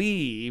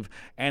believe?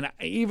 And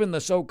even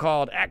the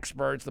so-called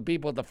experts, the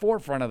people at the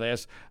forefront of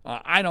this,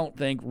 I don't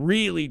think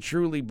really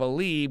truly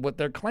believe what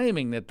they're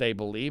claiming that they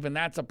believe, and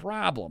that's a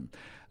problem.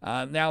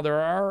 Now,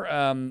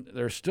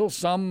 there's still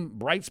some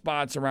bright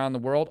spots around the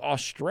world.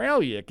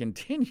 Australia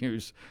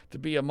continues to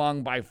be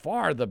among, by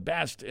far, the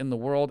best in the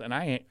world, and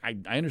I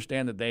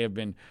understand that they have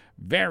been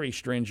very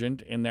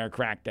stringent in their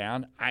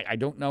crackdown. I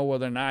don't know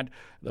whether or not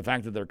the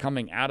fact that they're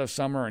coming out of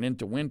summer and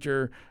into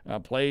winter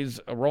plays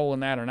a role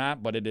in that or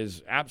not, but it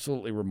is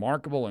absolutely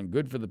remarkable and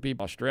good for the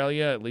people of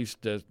Australia, at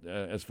least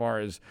as far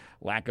as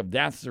lack of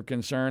deaths are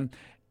concerned.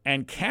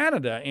 And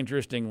Canada,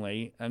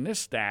 interestingly, and this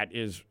stat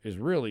is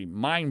really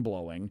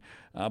mind-blowing,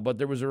 but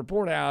there was a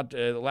report out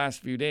the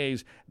last few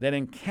days that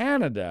in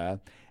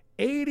Canada,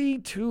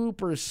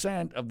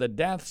 82% of the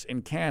deaths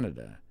in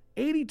Canada,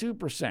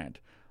 82%,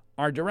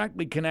 are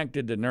directly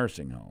connected to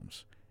nursing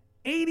homes.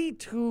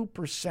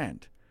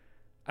 82%.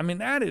 I mean,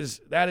 that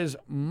is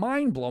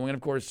mind-blowing. And,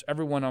 of course,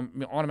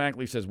 everyone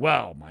automatically says,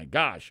 well, my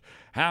gosh,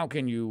 how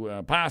can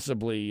you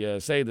possibly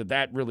say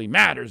that really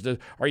matters?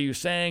 Are you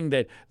saying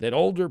that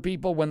older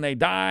people, when they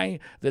die,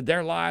 that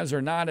their lives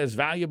are not as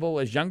valuable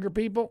as younger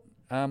people?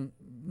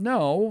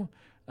 No.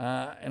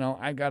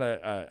 I've got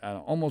an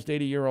almost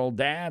 80-year-old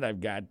dad. I've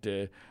got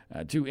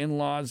two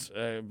in-laws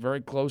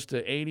very close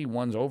to 80.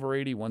 One's over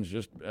 80. One's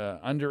just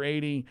under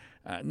 80.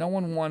 No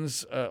one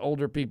wants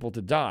older people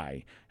to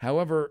die.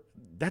 However,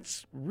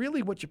 that's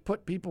really what you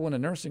put people in a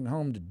nursing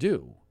home to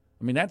do.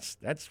 I mean,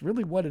 that's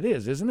really what it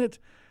is, isn't it?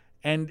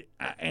 And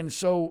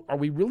so are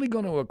we really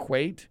going to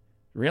equate,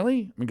 really? I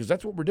mean, because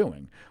that's what we're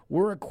doing.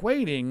 We're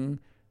equating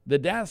the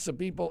deaths of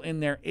people in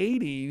their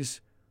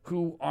 80s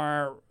who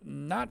are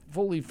not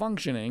fully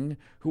functioning,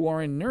 who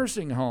are in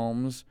nursing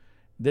homes,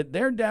 that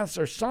their deaths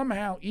are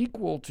somehow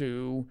equal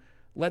to,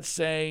 let's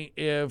say,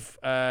 if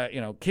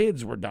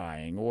kids were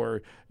dying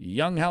or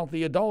young,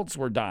 healthy adults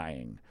were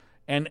dying.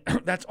 And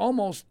that's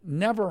almost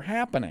never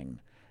happening.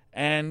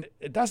 And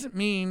it doesn't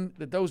mean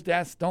that those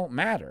deaths don't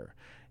matter.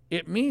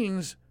 It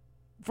means,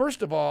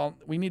 first of all,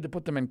 we need to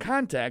put them in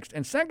context.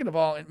 And second of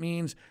all, it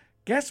means,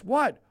 guess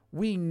what?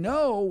 We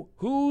know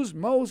who's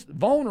most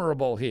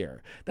vulnerable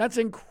here. That's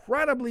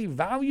incredibly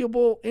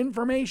valuable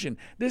information.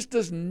 This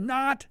does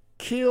not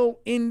kill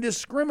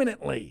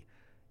indiscriminately.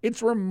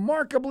 It's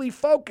remarkably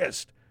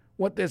focused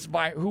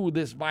who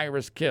this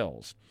virus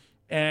kills.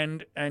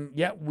 And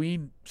yet we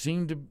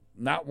seem to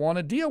not want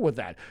to deal with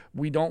that.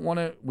 We don't want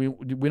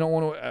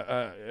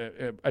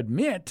to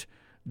admit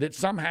that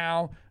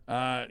somehow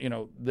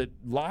that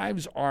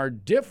lives are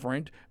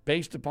different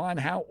based upon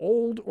how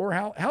old or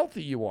how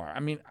healthy you are. I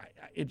mean,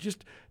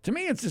 to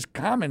me, it's just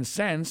common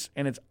sense,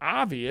 and it's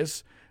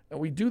obvious.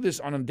 We do this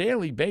on a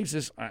daily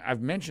basis.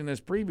 I've mentioned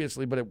this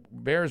previously, but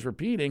it bears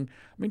repeating.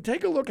 I mean,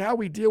 take a look how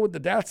we deal with the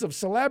deaths of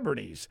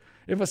celebrities.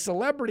 If a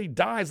celebrity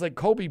dies like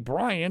Kobe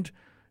Bryant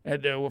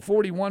at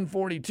 41,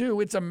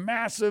 42, it's a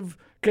massive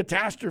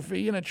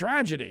catastrophe and a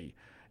tragedy.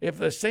 If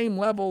the same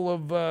level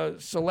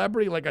of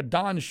celebrity like a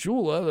Don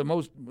Shula,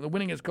 the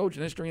winningest coach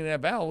in history in the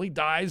NFL, he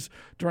dies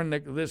during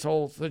this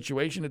whole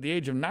situation at the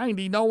age of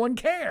 90, no one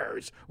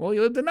cares. Well, he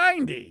lived to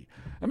 90.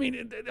 I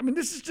mean,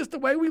 this is just the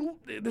way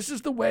this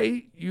is the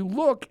way you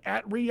look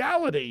at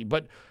reality.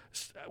 But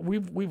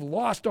we've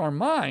lost our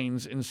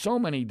minds in so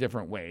many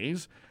different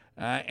ways.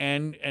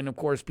 And of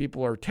course,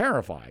 people are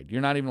terrified.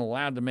 You're not even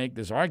allowed to make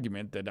this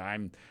argument that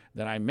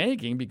I'm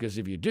making, because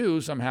if you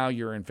do, somehow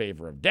you're in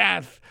favor of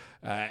death,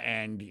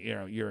 and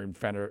you're in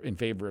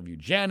favor of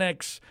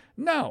eugenics.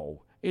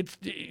 No, this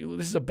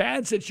is a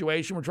bad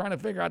situation. We're trying to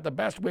figure out the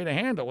best way to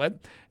handle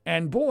it.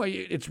 And boy,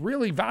 it's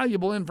really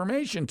valuable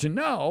information to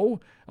know,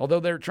 although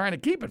they're trying to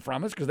keep it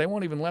from us because they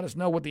won't even let us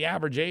know what the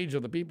average age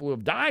of the people who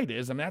have died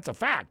is, and that's a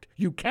fact.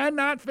 You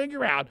cannot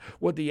figure out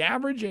what the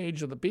average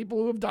age of the people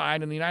who have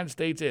died in the United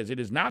States is. It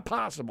is not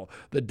possible.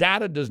 The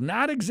data does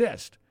not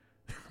exist.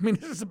 I mean,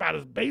 this is about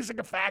as basic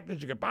a fact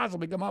as you could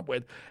possibly come up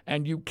with,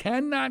 and you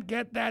cannot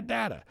get that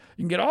data.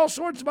 You can get all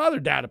sorts of other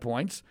data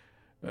points,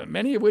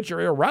 many of which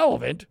are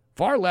irrelevant,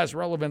 far less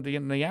relevant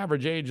than the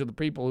average age of the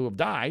people who have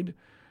died,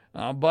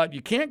 but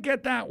you can't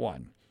get that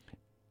one.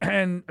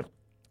 And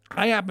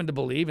I happen to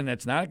believe, and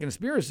that's not a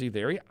conspiracy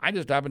theory, I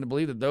just happen to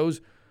believe that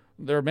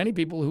there are many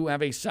people who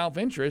have a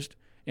self-interest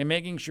in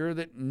making sure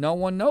that no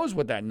one knows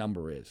what that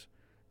number is,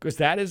 because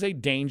that is a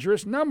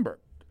dangerous number.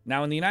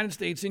 Now, in the United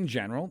States in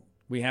general,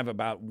 we have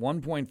about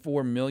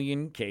 1.4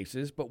 million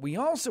cases, but we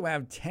also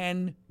have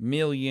 10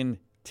 million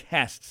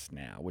tests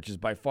now, which is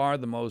by far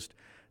the most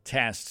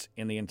tests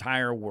in the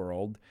entire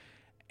world.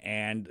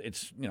 And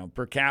it's,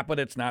 per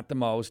capita, it's not the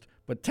most,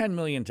 but 10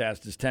 million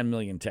tests is 10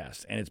 million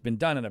tests. And it's been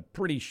done in a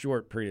pretty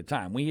short period of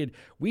time.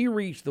 We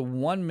reached the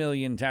 1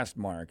 million test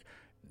mark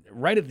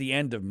right at the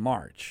end of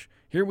March.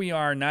 Here we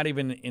are, not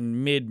even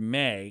in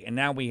mid-May, and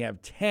now we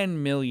have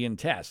 10 million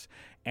tests.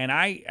 And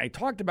I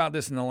talked about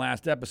this in the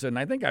last episode, and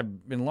I think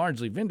I've been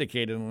largely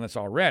vindicated on this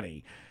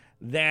already,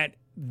 that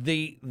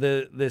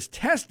this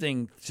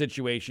testing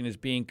situation is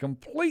being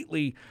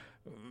completely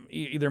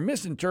either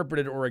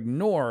misinterpreted or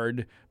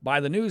ignored by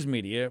the news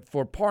media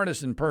for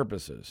partisan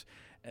purposes.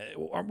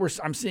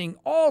 I'm seeing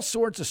all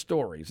sorts of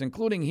stories,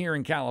 including here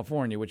in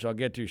California, which I'll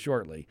get to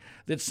shortly,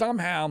 that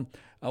somehow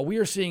we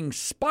are seeing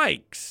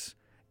spikes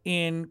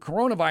in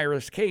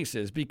coronavirus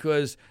cases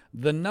because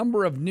the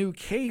number of new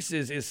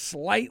cases is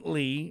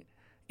slightly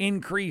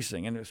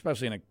increasing, and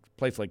especially in a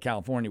place like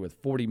California with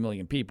 40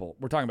 million people,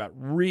 we're talking about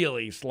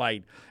really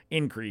slight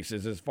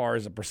increases as far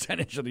as a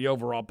percentage of the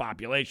overall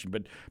population.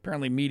 But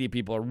apparently media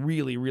people are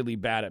really, really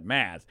bad at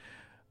math.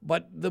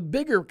 But the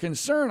bigger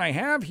concern I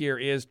have here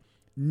is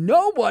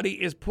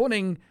nobody is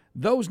putting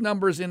those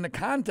numbers in the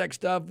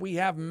context of we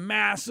have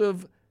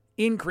massive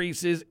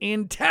increases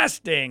in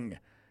testing.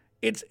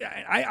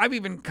 I've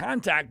even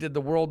contacted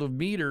the World of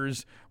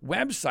Meters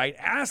website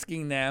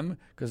asking them,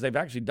 because they've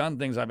actually done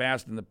things I've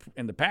asked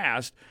in the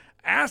past,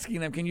 asking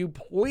them, can you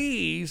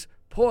please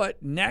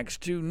put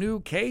next to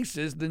new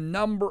cases the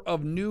number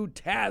of new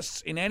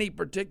tests in any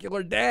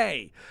particular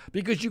day?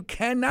 Because you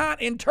cannot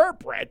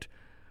interpret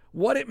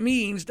what it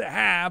means to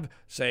have,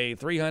 say,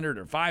 300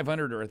 or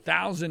 500 or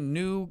 1,000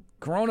 new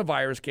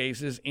coronavirus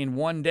cases in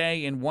one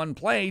day in one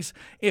place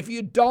if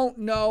you don't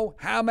know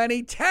how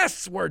many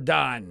tests were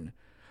done.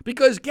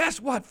 Because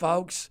guess what,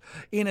 folks?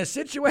 In a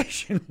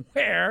situation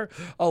where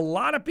a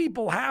lot of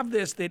people have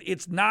this, that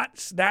it's not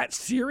that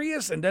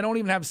serious and they don't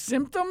even have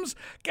symptoms,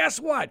 guess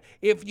what?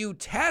 If you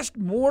test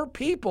more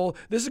people,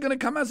 this is going to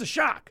come as a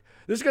shock.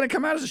 This is going to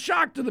come out as a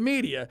shock to the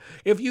media.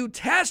 If you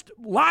test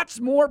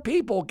lots more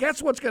people,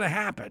 guess what's going to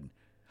happen?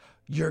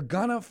 You're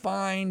going to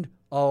find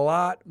a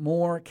lot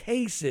more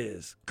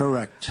cases.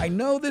 Correct. I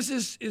know this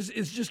is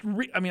just,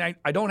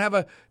 I don't have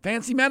a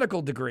fancy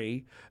medical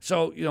degree,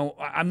 so,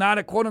 I'm not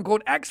a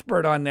quote-unquote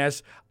expert on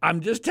this.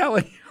 I'm just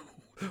telling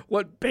you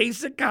what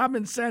basic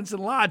common sense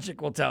and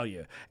logic will tell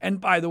you. And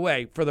by the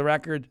way, for the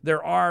record,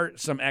 there are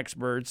some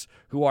experts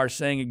who are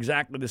saying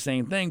exactly the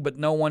same thing, but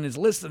no one is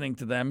listening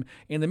to them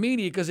in the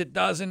media because it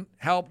doesn't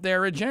help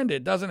their agenda.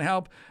 It doesn't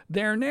help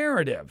their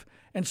narrative.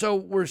 And so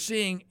we're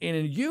seeing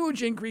a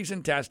huge increase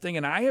in testing.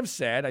 And I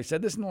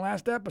said this in the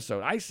last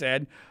episode, I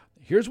said,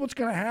 here's what's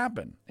going to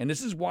happen. And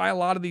this is why a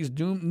lot of these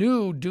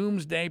new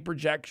doomsday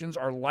projections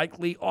are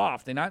likely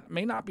off. They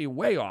may not be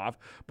way off,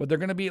 but they're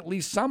going to be at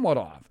least somewhat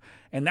off.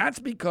 And that's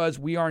because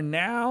we are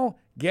now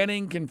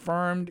getting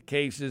confirmed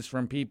cases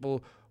from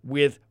people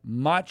with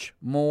much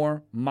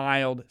more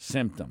mild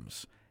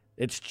symptoms.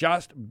 It's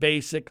just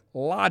basic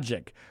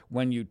logic.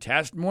 When you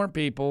test more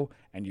people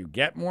and you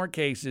get more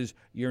cases,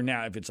 you're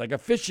now, if it's like a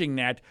fishing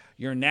net,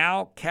 you're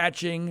now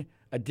catching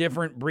a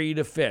different breed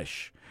of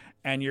fish.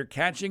 And you're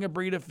catching a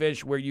breed of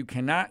fish where you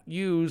cannot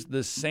use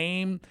the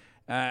same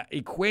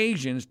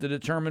equations to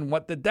determine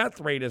what the death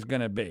rate is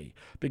going to be.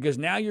 Because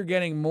now you're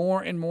getting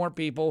more and more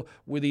people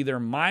with either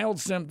mild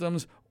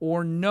symptoms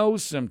or no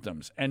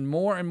symptoms. And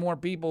more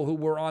people who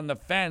were on the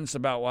fence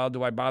about, well,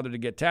 do I bother to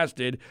get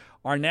tested,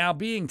 are now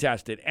being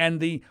tested. And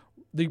the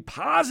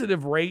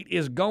positive rate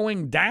is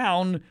going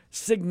down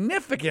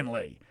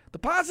significantly. The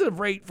positive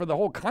rate for the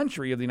whole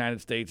country of the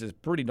United States is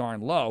pretty darn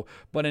low,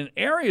 but in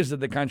areas of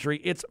the country,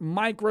 it's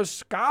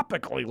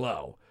microscopically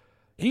low.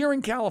 Here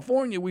in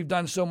California, we've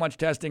done so much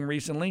testing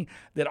recently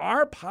that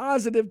our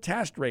positive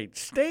test rate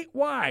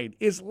statewide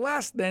is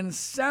less than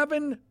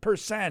 7%.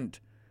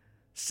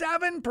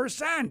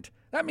 7%.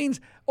 That means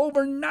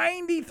over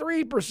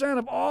 93%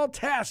 of all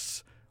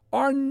tests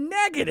are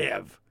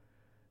negative.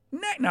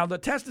 Now, the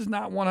test is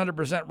not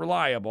 100%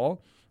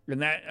 reliable,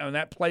 and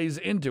that plays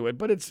into it,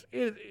 but this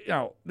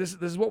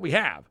is what we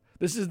have.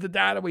 This is the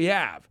data we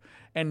have.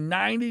 And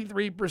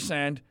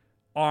 93%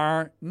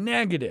 are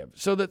negative.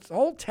 So the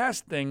whole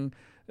testing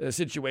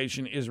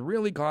situation is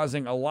really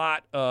causing a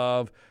lot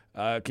of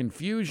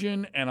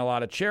confusion and a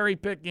lot of cherry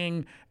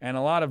picking and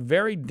a lot of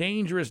very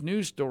dangerous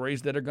news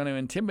stories that are going to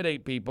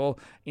intimidate people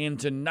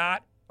into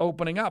not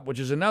opening up, which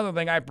is another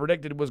thing I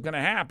predicted was going to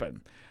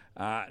happen.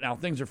 Now,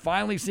 things are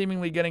finally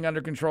seemingly getting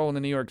under control in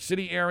the New York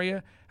City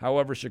area.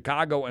 However,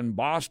 Chicago and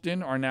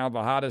Boston are now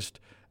the hottest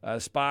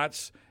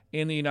spots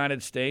in the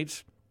United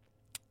States.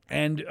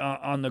 And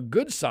on the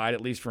good side,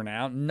 at least for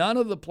now, none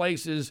of the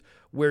places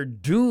where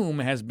doom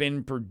has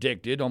been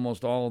predicted,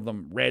 almost all of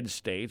them red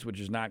states, which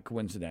is not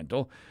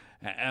coincidental,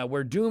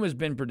 where doom has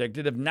been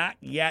predicted have not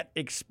yet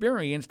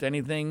experienced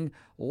anything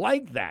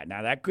like that.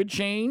 Now, that could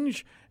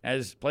change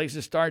as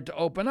places start to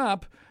open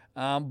up,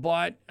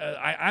 but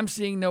I'm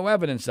seeing no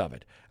evidence of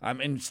it.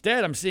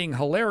 Instead, I'm seeing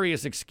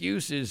hilarious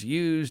excuses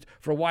used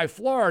for why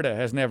Florida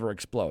has never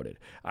exploded.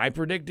 I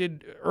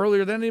predicted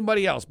earlier than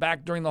anybody else,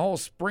 back during the whole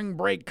spring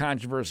break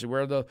controversy,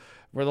 where the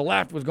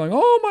left was going,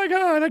 oh my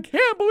God, I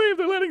can't believe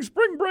they're letting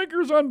spring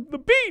breakers on the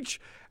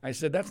beach. I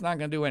said, that's not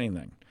going to do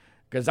anything.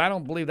 because I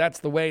don't believe that's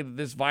the way that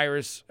this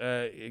virus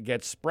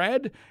gets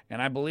spread,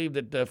 and I believe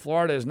that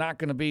Florida is not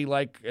going to be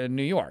like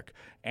New York.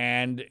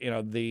 And,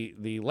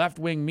 the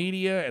left-wing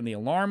media and the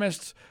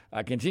alarmists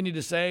continue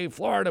to say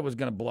Florida was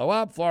going to blow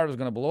up, Florida was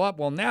going to blow up.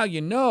 Well, now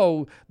you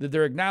know that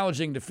they're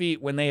acknowledging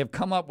defeat when they have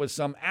come up with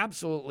some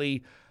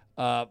absolutely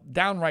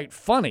downright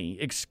funny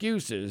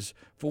excuses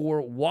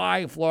for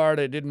why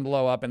Florida didn't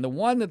blow up. And the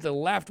one that the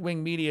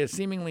left-wing media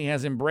seemingly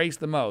has embraced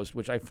the most,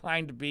 which I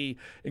find to be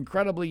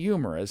incredibly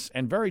humorous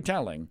and very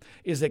telling,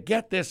 is that,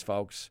 get this,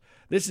 folks,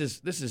 this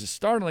is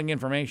startling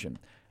information.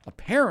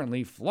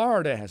 Apparently,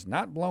 Florida has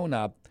not blown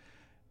up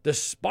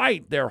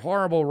despite their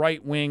horrible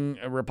right-wing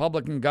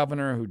Republican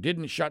governor who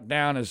didn't shut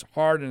down as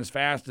hard and as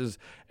fast as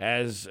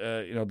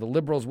the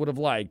liberals would have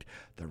liked.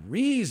 The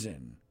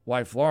reason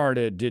why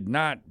Florida did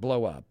not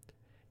blow up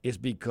is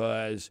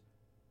because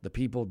the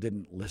people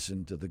didn't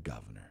listen to the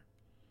governor.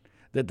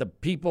 That the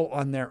people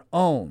on their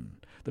own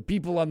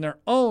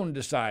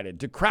decided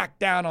to crack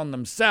down on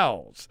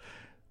themselves.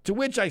 To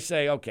which I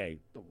say, okay,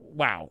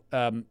 wow,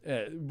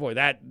 boy,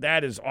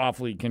 that is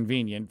awfully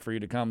convenient for you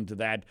to come to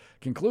that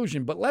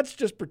conclusion. But let's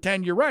just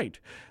pretend you're right.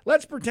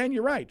 Let's pretend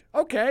you're right.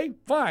 Okay,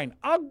 fine.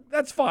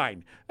 That's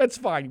fine. That's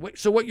fine.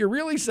 So what you're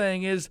really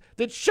saying is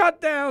that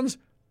shutdowns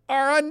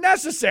are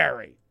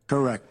unnecessary.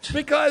 Correct.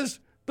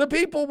 Because the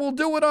people will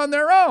do it on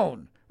their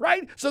own,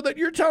 right? So that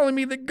you're telling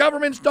me that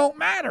governments don't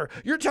matter.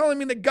 You're telling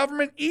me that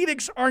government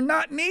edicts are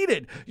not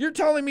needed. You're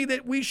telling me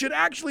that we should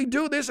actually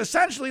do this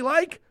essentially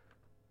like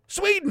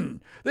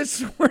Sweden.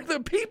 This is where the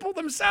people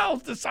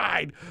themselves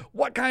decide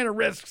what kind of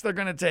risks they're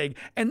going to take.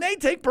 And they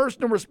take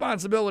personal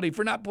responsibility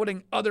for not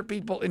putting other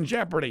people in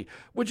jeopardy,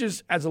 which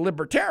is, as a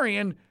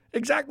libertarian,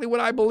 exactly what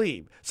I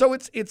believe. So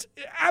it's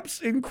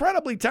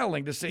incredibly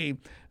telling to see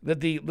that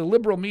the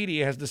liberal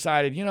media has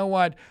decided, you know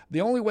what,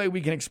 the only way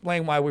we can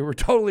explain why we were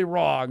totally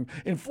wrong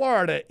in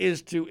Florida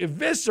is to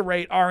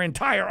eviscerate our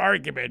entire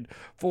argument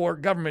for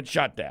government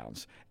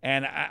shutdowns.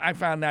 And I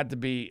found that to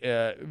be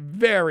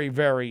very,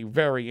 very,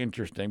 very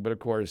interesting. But of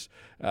course,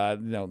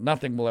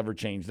 nothing will ever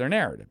change their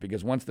narrative,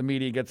 because once the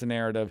media gets a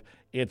narrative,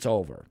 it's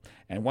over.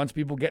 And once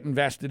people get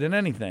invested in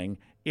anything,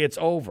 it's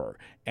over.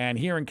 And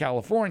here in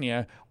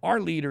California,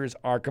 our leaders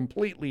are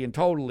completely and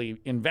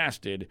totally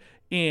invested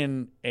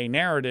in a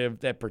narrative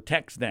that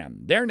protects them.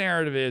 Their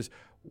narrative is,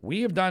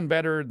 we have done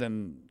better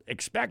than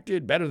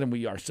expected, better than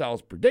we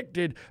ourselves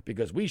predicted,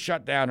 because we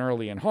shut down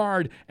early and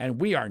hard, and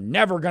we are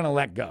never going to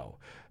let go.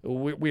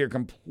 We are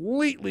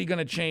completely going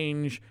to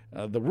change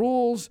the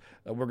rules.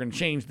 We're going to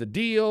change the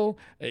deal.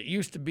 It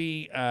used to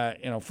be,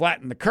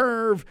 flatten the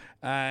curve,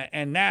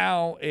 and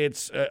now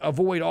it's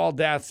avoid all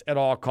deaths at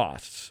all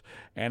costs.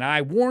 And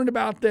I warned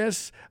about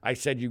this. I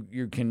said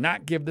you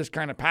cannot give this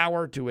kind of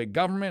power to a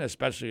government,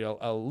 especially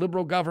a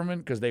liberal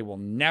government, because they will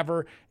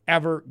never,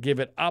 ever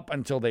give it up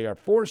until they are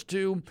forced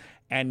to.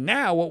 And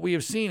now what we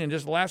have seen in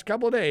just the last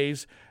couple of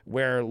days,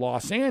 where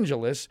Los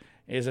Angeles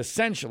is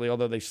essentially,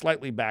 although they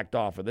slightly backed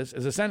off of this,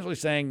 is essentially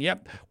saying,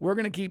 yep, we're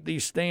going to keep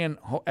these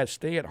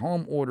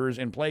stay-at-home orders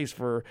in place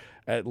for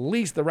at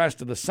least the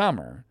rest of the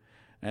summer.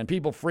 And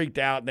people freaked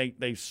out.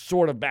 They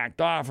sort of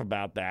backed off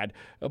about that.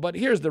 But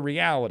here's the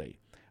reality.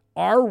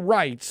 Our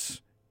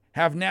rights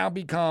have now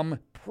become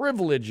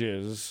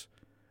privileges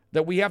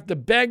that we have to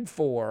beg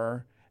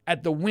for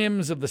at the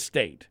whims of the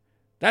state.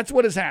 That's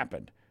what has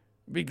happened.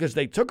 Because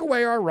they took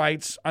away our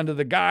rights under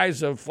the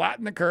guise of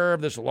flatten the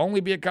curve. This will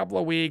only be a couple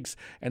of weeks.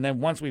 And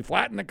then once we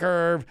flatten the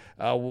curve,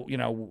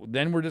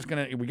 then we're just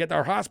going to, we get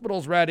our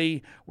hospitals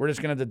ready. We're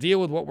just going to have to deal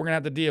with what we're going to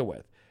have to deal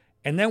with.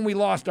 And then we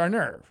lost our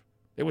nerve.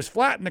 It was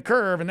flatten the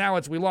curve, and now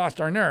we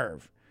lost our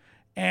nerve.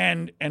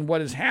 And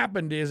what has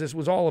happened is this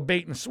was all a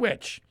bait and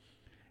switch.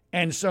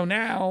 And so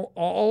now,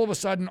 all of a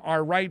sudden,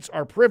 our rights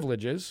are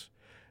privileges.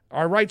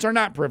 Our rights are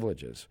not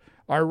privileges.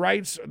 Our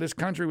rights, this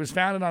country was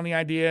founded on the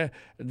idea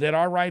that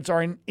our rights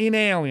are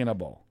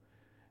inalienable.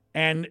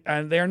 And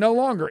they are no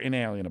longer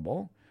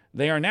inalienable.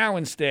 They are now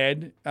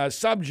instead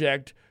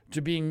subject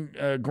to being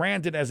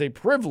granted as a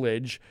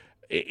privilege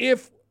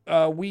if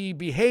we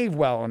behave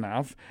well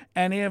enough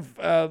and if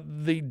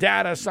the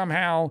data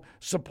somehow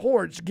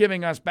supports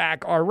giving us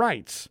back our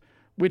rights,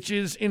 which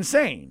is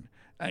insane.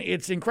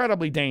 It's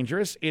incredibly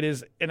dangerous. It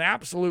is an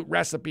absolute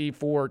recipe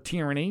for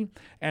tyranny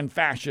and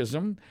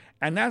fascism,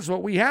 and that's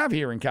what we have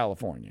here in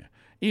California,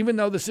 even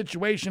though the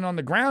situation on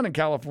the ground in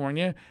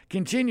California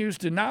continues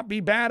to not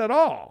be bad at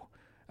all.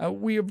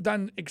 We have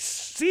done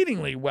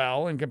exceedingly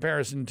well in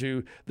comparison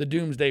to the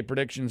doomsday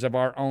predictions of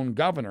our own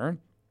governor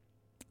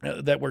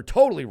that were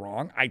totally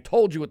wrong. I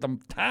told you at the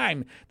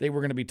time they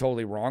were going to be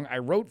totally wrong. I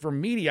wrote for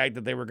Mediaite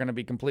that they were going to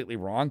be completely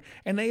wrong,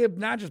 and they have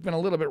not just been a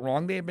little bit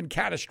wrong, they have been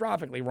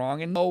catastrophically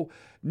wrong, and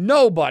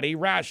nobody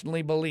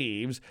rationally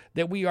believes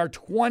that we are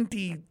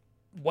 20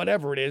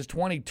 whatever it is,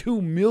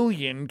 22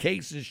 million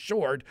cases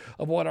short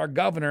of what our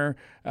governor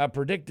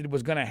predicted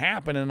was going to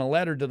happen in a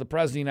letter to the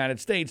President of the United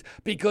States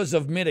because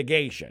of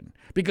mitigation,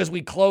 because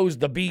we closed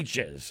the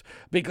beaches,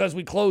 because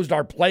we closed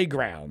our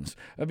playgrounds,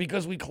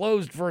 because we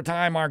closed for a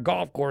time our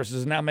golf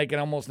courses, now making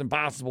it almost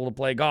impossible to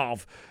play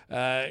golf,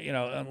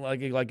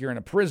 like you're in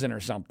a prison or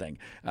something,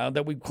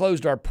 that we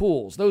closed our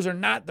pools. Those are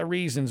not the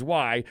reasons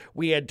why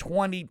we had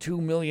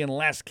 22 million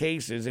less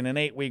cases in an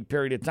 8-week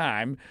period of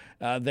time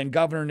than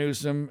Governor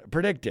Newsom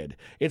predicted.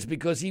 It's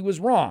because he was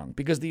wrong,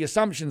 because the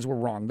assumptions were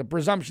wrong, the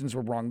presumptions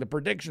were wrong, the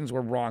predictions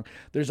were wrong.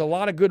 There's a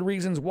lot of good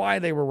reasons why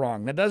they were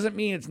wrong. That doesn't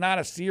mean it's not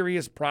a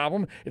serious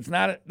problem.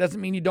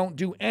 Doesn't mean you don't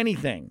do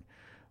anything.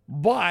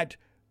 But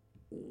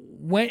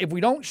if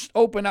we don't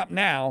open up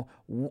now,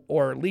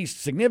 or at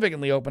least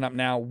significantly open up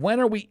now, when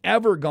are we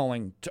ever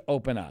going to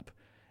open up?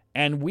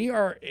 And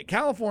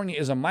California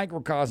is a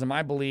microcosm,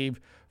 I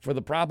believe, for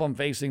the problem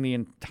facing the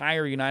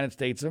entire United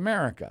States of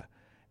America.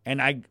 And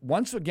I,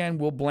 once again,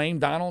 will blame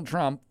Donald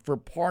Trump for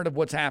part of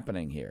what's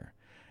happening here.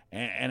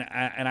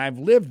 And I've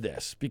lived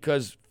this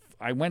because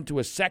I went to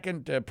a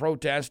second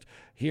protest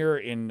here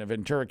in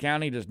Ventura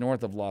County, just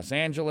north of Los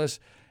Angeles,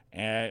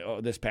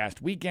 this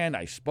past weekend.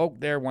 I spoke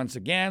there once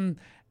again,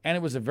 and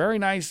it was a very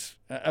nice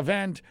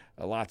event.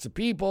 Lots of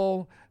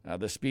people.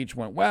 The speech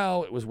went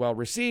well. It was well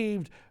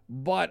received.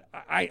 But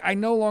I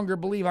no longer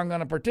believe I'm going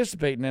to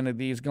participate in any of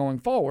these going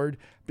forward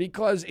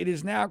because it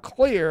is now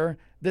clear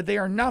that they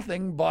are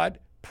nothing but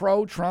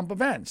pro-Trump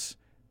events.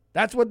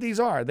 That's what these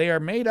are. They are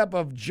made up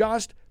of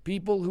just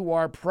people who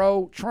are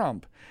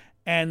pro-Trump.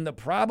 And the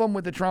problem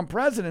with the Trump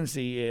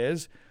presidency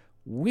is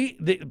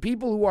the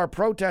people who are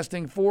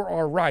protesting for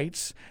our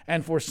rights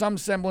and for some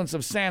semblance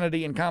of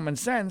sanity and common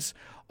sense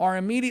are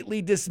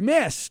immediately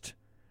dismissed,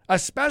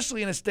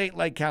 especially in a state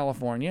like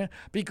California,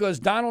 because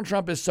Donald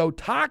Trump is so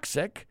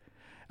toxic,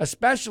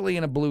 especially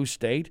in a blue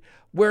state,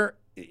 where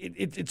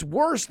it's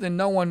worse than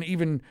no one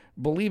even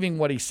believing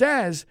what he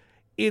says.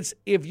 It's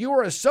if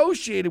you're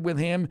associated with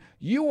him,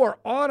 you are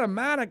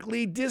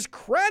automatically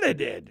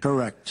discredited.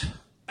 Correct.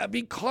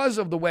 Because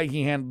of the way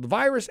he handled the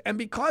virus and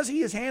because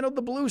he has handled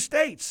the blue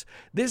states.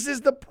 This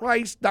is the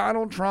price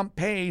Donald Trump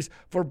pays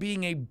for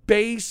being a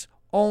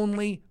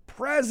base-only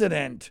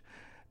president.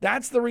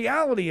 That's the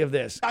reality of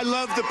this. I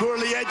love the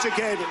poorly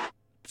educated.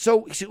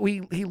 So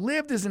he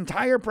lived his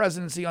entire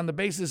presidency on the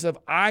basis of,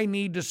 I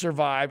need to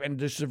survive, and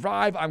to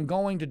survive, I'm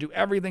going to do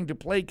everything to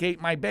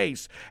placate my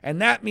base. And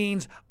that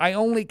means I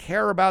only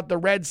care about the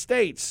red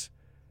states.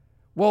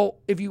 Well,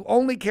 if you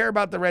only care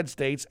about the red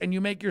states and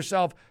you make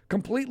yourself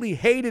completely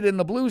hated in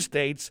the blue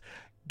states,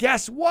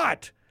 guess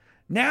what?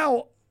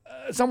 Now,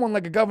 someone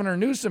like a Governor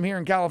Newsom here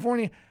in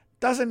California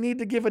doesn't need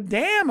to give a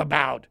damn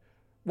about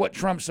what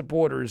Trump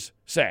supporters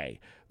say.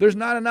 There's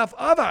not enough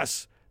of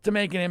us to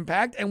make an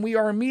impact, and we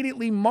are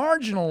immediately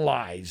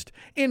marginalized.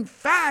 In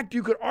fact,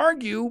 you could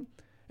argue,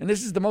 and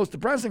this is the most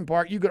depressing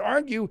part, you could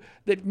argue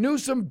that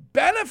Newsom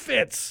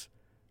benefits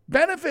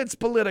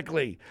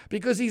politically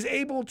because he's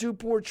able to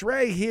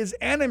portray his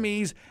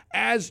enemies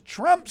as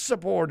Trump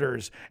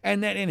supporters,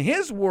 and that in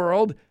his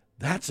world,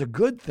 that's a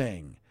good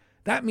thing.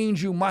 That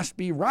means you must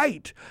be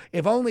right.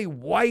 If only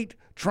white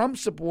Trump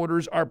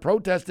supporters are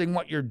protesting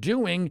what you're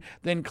doing,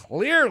 then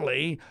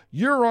clearly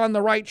you're on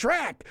the right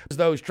track.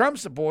 Those Trump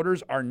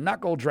supporters are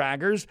knuckle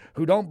draggers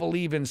who don't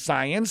believe in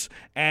science,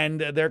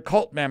 and they're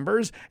cult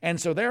members, and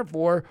so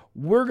therefore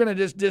we're going to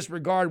just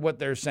disregard what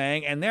they're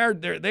saying, and they're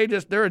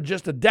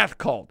just a death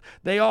cult.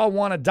 They all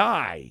want to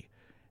die.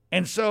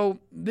 And so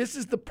this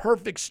is the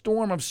perfect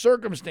storm of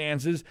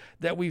circumstances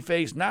that we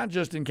face, not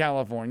just in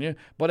California,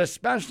 but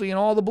especially in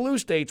all the blue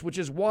states, which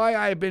is why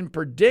I've been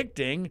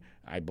predicting,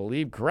 I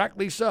believe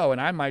correctly so,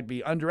 and I might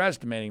be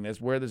underestimating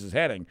where this is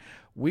heading.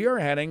 We are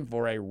heading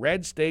for a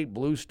red state,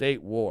 blue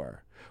state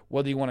war.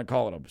 Whether you want to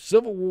call it a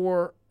civil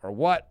war or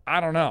what, I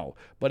don't know.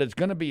 But it's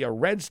going to be a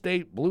red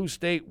state, blue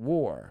state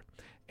war.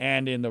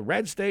 And in the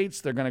red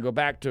states, they're going to go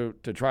back to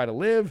try to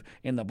live.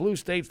 In the blue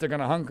states, they're going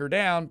to hunker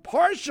down,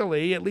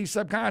 partially, at least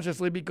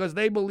subconsciously, because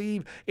they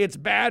believe it's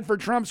bad for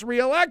Trump's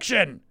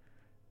reelection.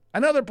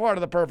 Another part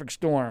of the perfect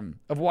storm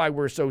of why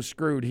we're so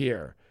screwed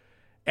here.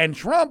 And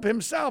Trump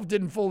himself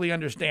didn't fully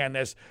understand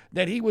this,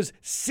 that he was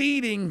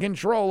ceding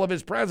control of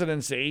his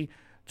presidency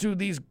to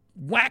these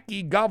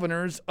wacky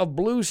governors of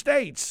blue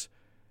states.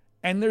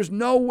 And there's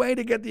no way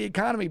to get the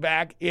economy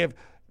back if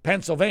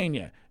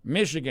Pennsylvania,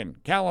 Michigan,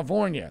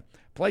 California,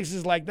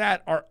 places like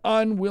that are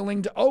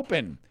unwilling to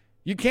open.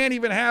 You can't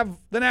even have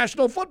the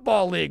National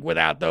Football League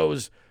without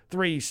those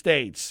 3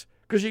 states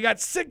because you got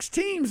 6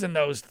 teams in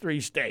those 3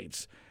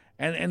 states.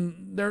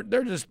 And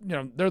they're just,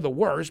 they're the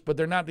worst, but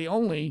they're not the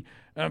only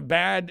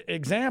bad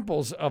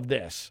examples of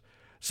this.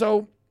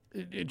 So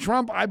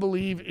Trump, I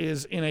believe,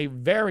 is in a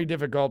very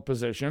difficult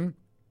position.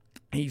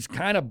 He's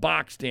kind of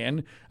boxed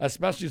in,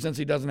 especially since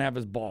he doesn't have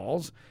his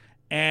balls.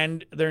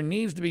 And there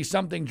needs to be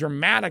something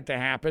dramatic to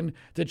happen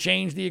to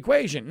change the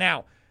equation.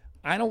 Now,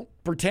 I don't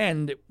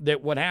pretend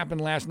that what happened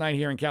last night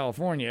here in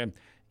California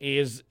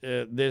is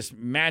this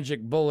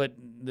magic bullet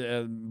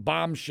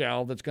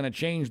bombshell that's going to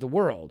change the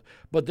world.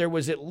 But there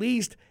was at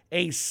least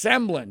a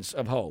semblance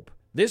of hope.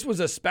 This was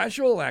a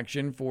special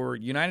election for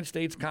United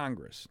States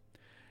Congress.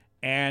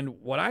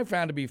 And what I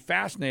found to be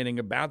fascinating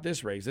about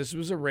this race, this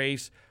was a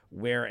race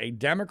where a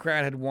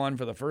Democrat had won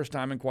for the first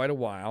time in quite a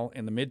while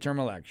in the midterm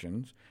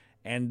elections,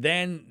 and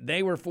then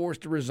they were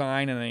forced to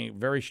resign in a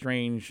very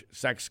strange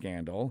sex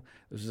scandal.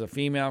 This is a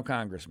female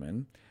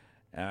congressman,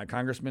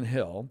 Congressman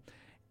Hill,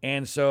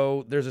 and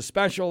so there's a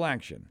special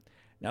election.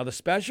 Now, the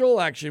special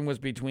election was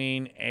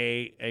between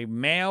a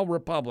male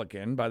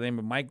Republican by the name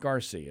of Mike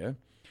Garcia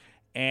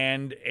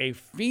and a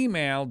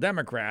female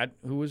Democrat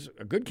who was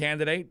a good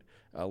candidate,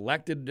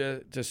 elected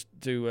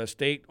to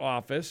state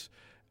office,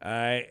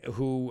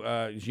 who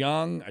is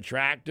young,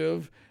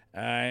 attractive,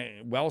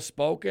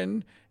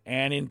 well-spoken,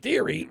 and in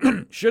theory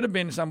should have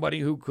been somebody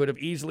who could have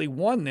easily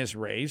won this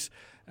race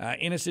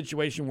in a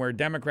situation where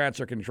Democrats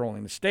are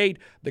controlling the state.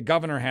 The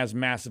governor has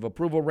massive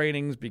approval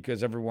ratings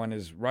because everyone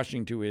is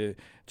rushing to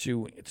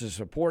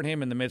support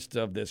him in the midst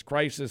of this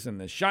crisis and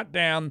this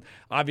shutdown.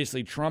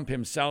 Obviously, Trump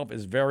himself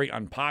is very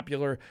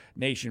unpopular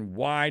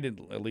nationwide,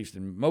 at least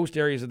in most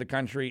areas of the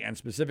country, and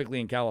specifically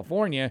in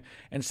California.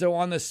 And so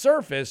on the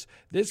surface,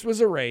 this was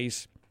a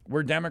race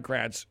where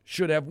Democrats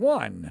should have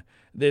won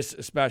this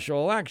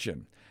special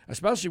election,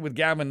 especially with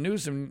Gavin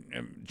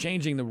Newsom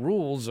changing the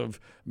rules of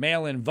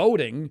mail-in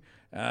voting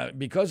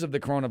because of the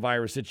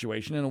coronavirus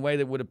situation in a way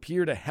that would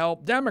appear to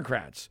help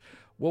Democrats.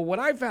 Well, what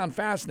I found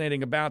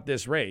fascinating about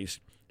this race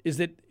is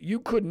that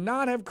you could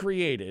not have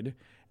created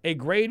a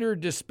greater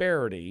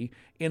disparity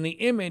in the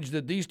image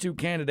that these two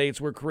candidates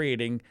were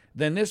creating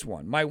than this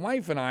one. My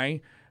wife and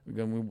I,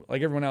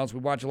 like everyone else, we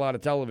watch a lot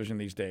of television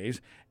these days,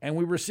 and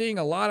we were seeing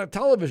a lot of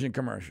television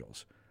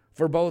commercials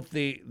for both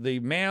the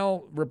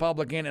male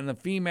Republican and the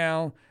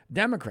female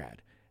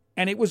Democrat.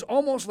 And it was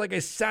almost like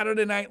a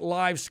Saturday Night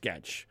Live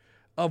sketch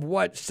of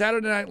what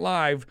Saturday Night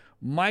Live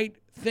might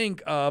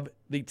think of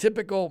the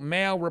typical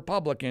male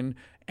Republican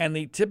and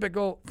the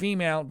typical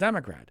female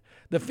Democrat.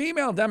 The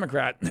female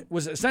Democrat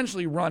was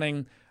essentially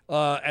running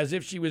as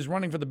if she was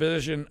running for the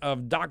position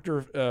of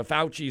Dr.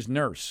 Fauci's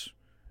nurse.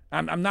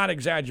 I'm not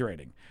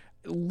exaggerating.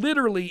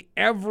 Literally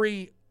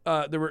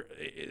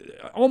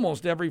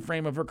almost every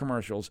frame of her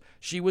commercials,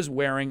 she was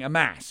wearing a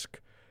mask.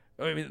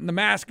 I mean, the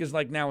mask is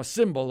like now a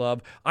symbol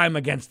of, I'm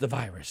against the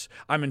virus.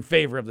 I'm in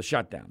favor of the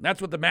shutdown. That's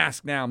what the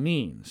mask now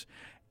means.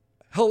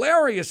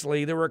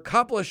 Hilariously, there were a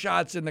couple of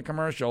shots in the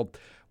commercial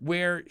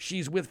where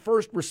she's with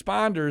first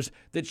responders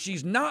that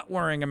she's not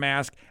wearing a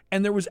mask,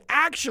 and there was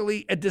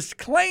actually a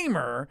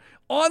disclaimer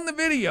on the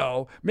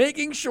video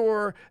making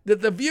sure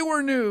that the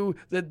viewer knew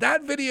that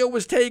that video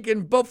was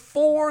taken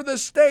before the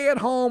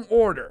stay-at-home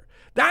order.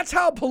 That's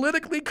how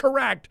politically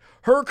correct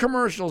her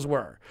commercials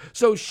were.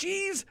 So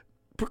she's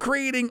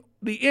creating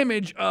the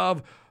image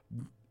of,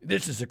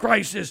 this is a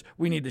crisis,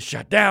 we need to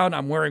shut down,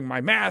 I'm wearing my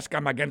mask,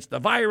 I'm against the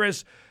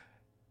virus.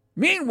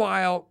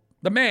 Meanwhile,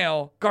 the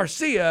male,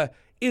 Garcia,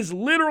 is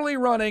literally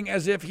running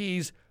as if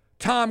he's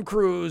Tom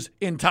Cruise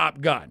in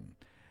Top Gun.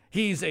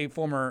 He's a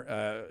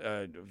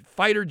former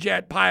fighter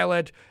jet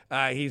pilot.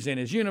 He's in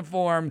his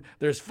uniform.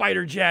 There's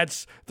fighter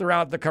jets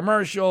throughout the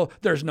commercial.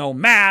 There's no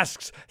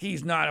masks.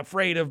 He's not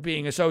afraid of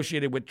being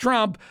associated with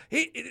Trump.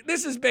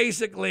 This is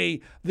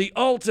basically the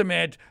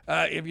ultimate.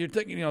 If you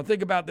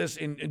think about this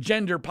in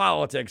gender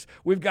politics,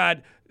 we've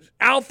got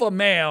alpha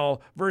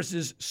male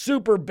versus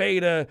super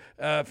beta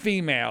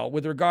female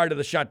with regard to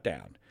the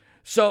shutdown.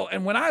 So,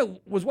 and when I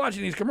was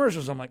watching these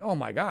commercials, I'm like, oh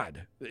my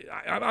God.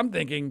 I'm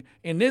thinking,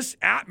 in this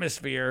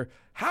atmosphere,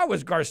 how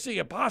is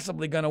Garcia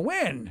possibly going to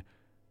win?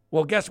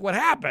 Well, guess what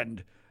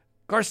happened?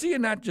 Garcia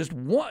didn't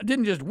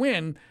just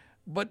win,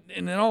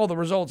 and then all the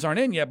results aren't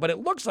in yet, but it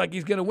looks like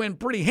he's going to win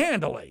pretty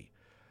handily.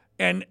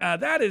 And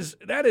that is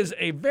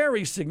a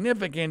very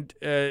significant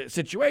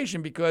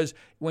situation, because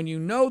when you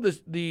know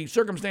the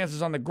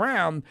circumstances on the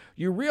ground,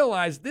 you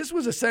realize this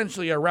was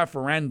essentially a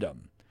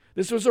referendum.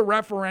 This was a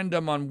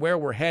referendum on where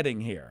we're heading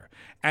here.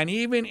 And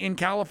even in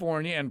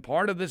California, and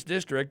part of this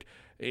district,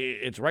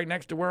 it's right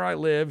next to where I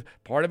live.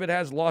 Part of it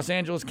has Los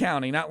Angeles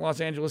County, not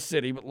Los Angeles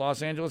City, but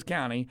Los Angeles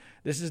County.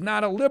 This is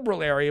not a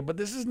liberal area, but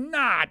this is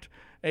not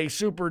a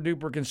super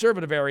duper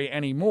conservative area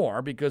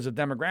anymore because of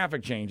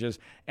demographic changes.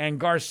 And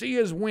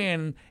Garcia's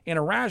win in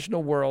a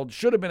rational world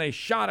should have been a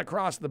shot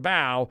across the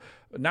bow,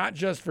 not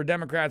just for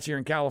Democrats here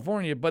in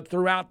California, but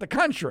throughout the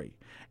country.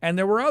 And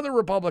there were other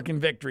Republican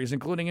victories,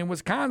 including in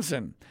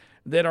Wisconsin,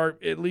 that are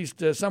at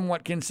least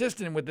somewhat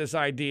consistent with this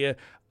idea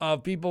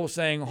of people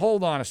saying,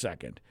 hold on a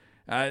second.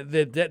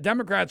 The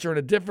Democrats are in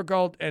a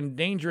difficult and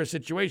dangerous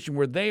situation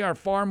where they are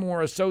far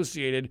more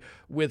associated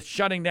with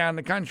shutting down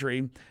the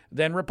country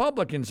than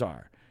Republicans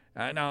are.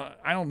 Now,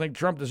 I don't think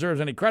Trump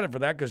deserves any credit for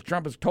that, because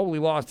Trump has totally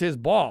lost his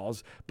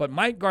balls. But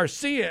Mike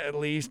Garcia, at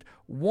least,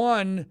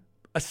 won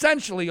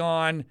essentially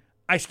on,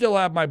 I still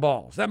have my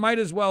balls. That might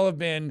as well have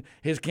been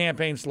his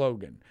campaign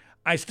slogan.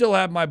 I still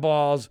have my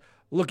balls.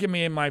 Look at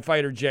me in my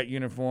fighter jet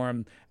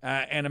uniform.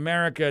 And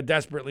America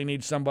desperately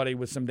needs somebody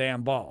with some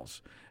damn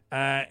balls.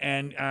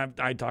 And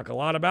I talk a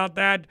lot about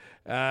that.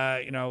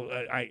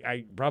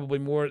 I probably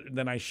more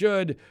than I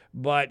should,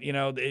 but,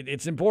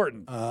 it's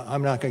important.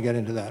 I'm not going to get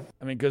into that.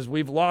 I mean, because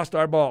we've lost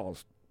our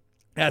balls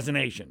as a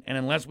nation. And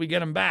unless we get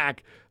them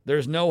back,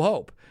 there's no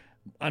hope.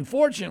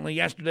 Unfortunately,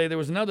 yesterday there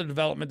was another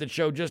development that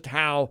showed just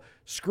how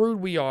screwed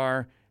we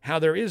are, how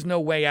there is no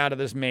way out of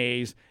this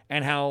maze,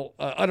 and how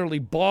utterly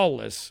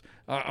ballless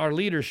our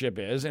leadership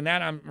is. And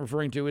that I'm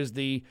referring to is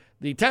the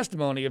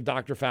testimony of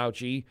Dr.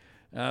 Fauci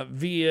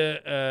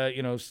via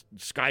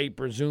Skype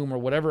or Zoom or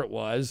whatever it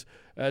was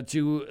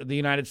to the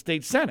United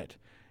States Senate.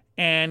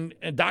 And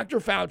Dr.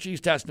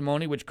 Fauci's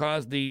testimony, which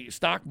caused the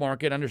stock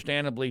market,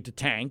 understandably, to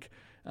tank,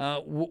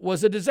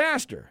 was a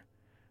disaster.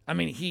 I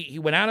mean, he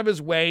went out of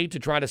his way to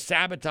try to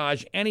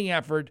sabotage any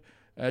effort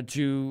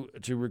to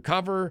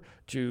recover,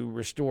 to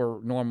restore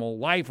normal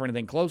life or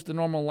anything close to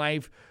normal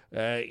life.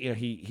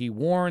 He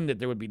warned that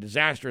there would be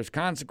disastrous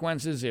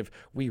consequences if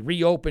we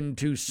reopened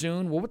too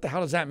soon. Well, what the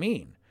hell does that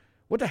mean?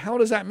 What the hell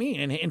does that mean?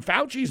 And in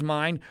Fauci's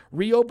mind,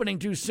 reopening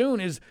too soon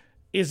is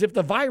if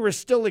the virus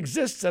still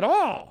exists at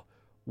all.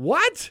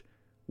 What?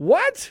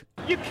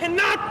 You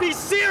cannot be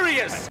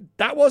serious!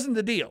 That wasn't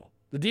the deal.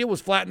 The deal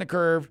was flatten the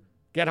curve,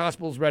 get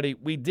hospitals ready.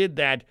 We did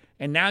that,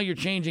 and now you're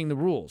changing the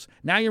rules.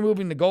 Now you're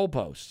moving the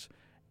goalposts.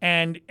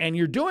 And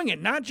you're doing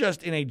it not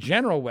just in a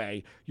general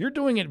way, you're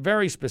doing it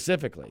very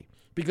specifically,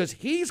 because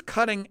he's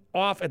cutting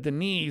off at the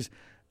knees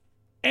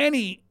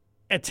any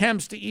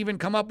attempts to even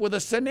come up with a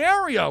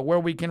scenario where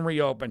we can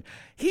reopen.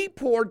 He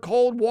poured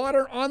cold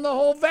water on the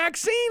whole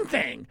vaccine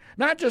thing,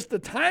 not just the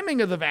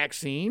timing of the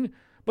vaccine,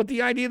 but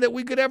the idea that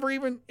we could ever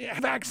even have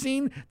a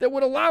vaccine that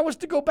would allow us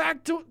to go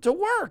back to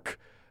work.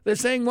 They're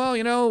saying,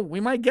 well, we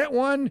might get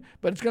one,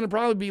 but it's going to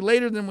probably be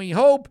later than we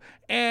hope,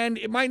 and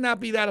it might not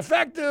be that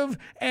effective.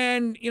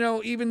 And,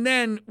 even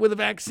then, with a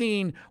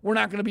vaccine, we're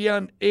not going to be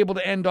able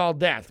to end all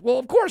death. Well,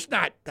 of course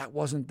not. That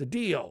wasn't the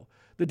deal.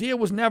 The deal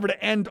was never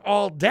to end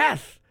all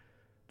death.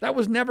 That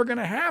was never going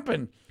to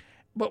happen.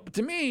 But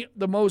to me,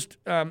 the most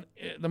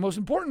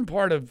important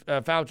part of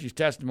Fauci's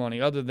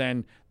testimony, other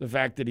than the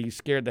fact that he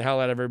scared the hell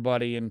out of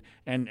everybody and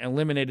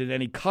eliminated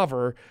any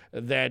cover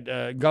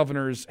that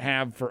governors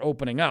have for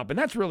opening up, and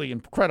that's really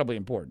incredibly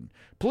important.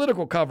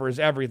 Political cover is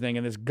everything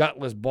in this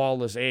gutless,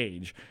 ballless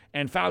age,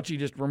 and Fauci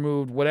just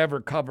removed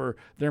whatever cover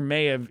there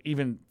may have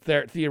even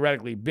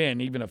theoretically been.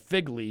 Even a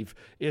fig leaf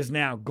is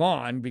now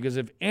gone, because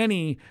if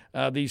any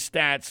of these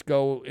stats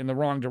go in the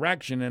wrong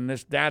direction, and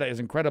this data is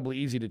incredibly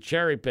easy to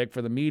cherry pick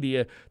for the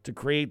media to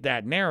create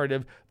that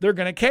narrative, they're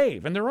going to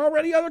cave. And there are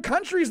already other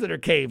countries that are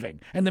caving,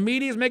 and the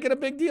media is making a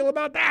big deal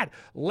about that.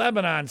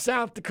 Lebanon,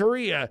 South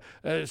Korea,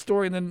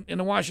 story in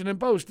the Washington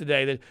Post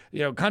today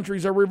that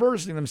countries are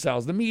reversing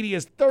themselves. The media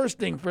is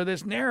thirsting for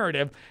this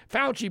narrative.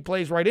 Fauci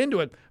plays right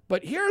into it.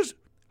 But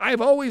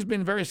I've always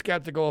been very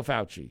skeptical of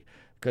Fauci,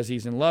 because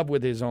he's in love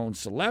with his own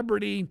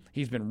celebrity.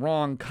 He's been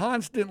wrong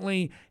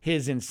constantly.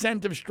 His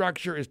incentive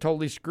structure is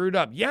totally screwed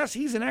up. Yes,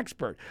 he's an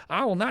expert.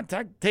 I will not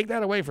take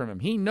that away from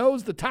him. He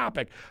knows the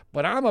topic,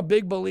 but I'm a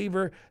big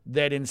believer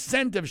that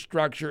incentive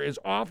structure is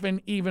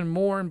often even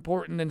more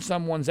important than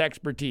someone's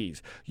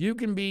expertise. You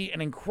can be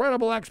an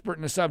incredible expert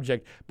in a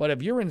subject, but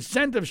if your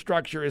incentive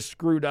structure is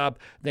screwed up,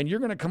 then you're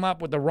going to come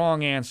up with the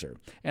wrong answer.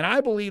 And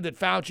I believe that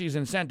Fauci's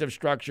incentive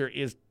structure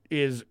is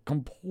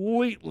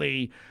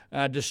completely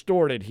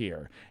distorted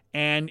here.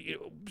 And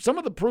some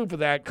of the proof of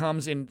that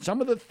comes in some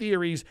of the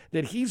theories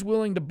that he's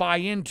willing to buy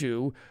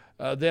into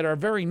that are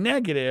very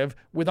negative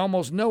with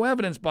almost no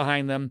evidence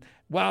behind them,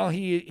 while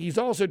he's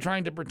also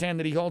trying to pretend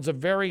that he holds a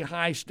very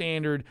high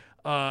standard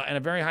and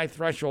a very high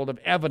threshold of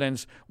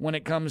evidence when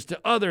it comes to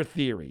other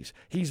theories.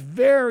 It's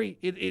very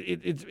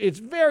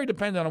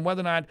dependent on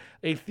whether or not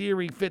a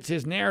theory fits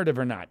his narrative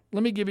or not.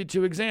 Let me give you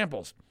two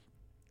examples.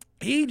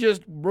 He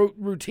just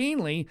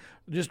routinely,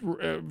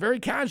 very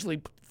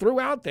casually threw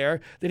out there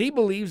that he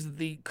believes that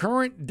the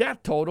current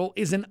death total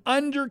is an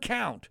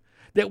undercount,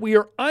 that we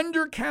are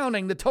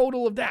undercounting the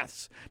total of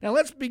deaths. Now,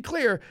 let's be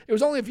clear. It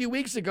was only a few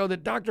weeks ago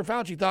that Dr.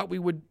 Fauci thought we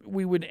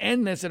would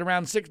end this at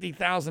around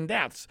 60,000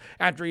 deaths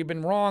after he'd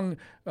been wrong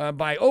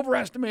by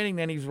overestimating,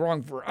 then he's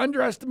wrong for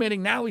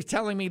underestimating. Now he's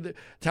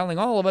telling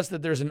all of us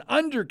that there's an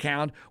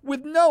undercount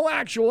with no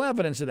actual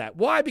evidence of that.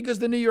 Why? Because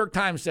the New York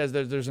Times says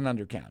there's an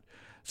undercount.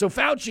 So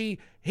Fauci,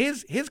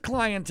 his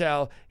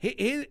clientele,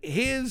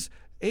 his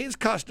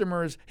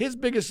customers, his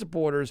biggest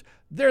supporters,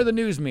 they're the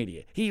news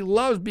media. He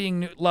loves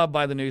being loved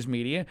by the news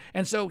media.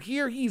 And so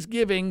here he's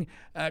giving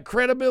his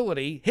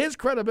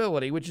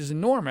credibility, which is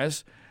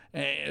enormous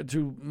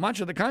to much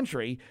of the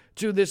country,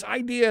 to this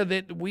idea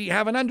that we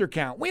have an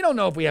undercount. We don't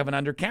know if we have an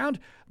undercount.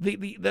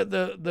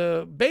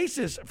 The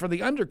basis for the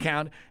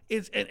undercount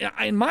is,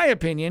 in my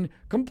opinion,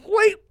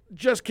 complete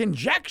just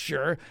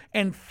conjecture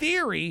and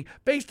theory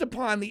based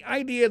upon the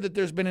idea that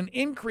there's been an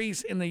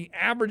increase in the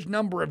average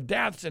number of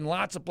deaths in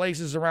lots of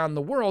places around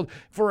the world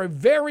for a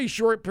very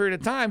short period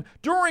of time,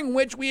 during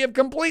which we have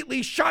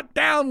completely shut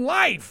down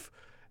life,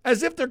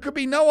 as if there could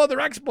be no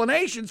other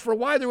explanations for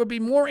why there would be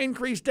more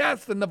increased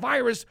deaths than the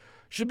virus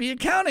should be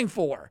accounting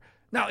for.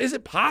 Now, is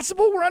it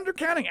possible we're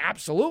undercounting?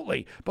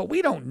 Absolutely, but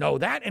we don't know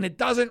that, and it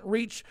doesn't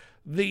reach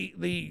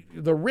the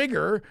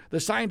rigor, the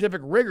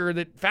scientific rigor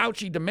that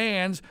Fauci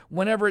demands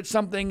whenever it's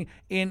something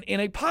in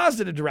a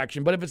positive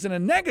direction. But if it's in a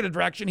negative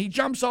direction, he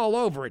jumps all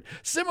over it.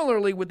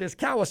 Similarly with this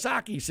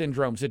Kawasaki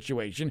syndrome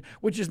situation,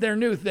 which is their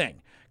new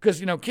thing.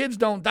 Because, kids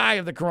don't die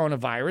of the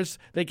coronavirus.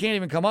 They can't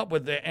even come up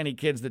with any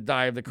kids that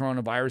die of the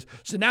coronavirus.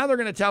 So now they're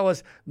going to tell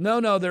us,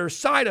 no, there are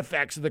side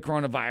effects of the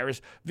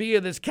coronavirus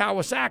via this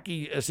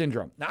Kawasaki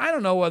syndrome. Now, I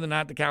don't know whether or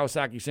not the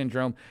Kawasaki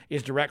syndrome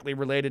is directly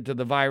related to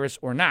the virus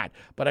or not.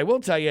 But I will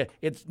tell you,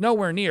 it's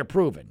nowhere near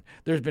proven.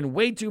 There's been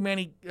way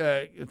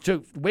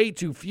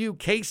too few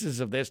cases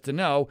of this to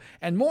know.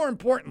 And more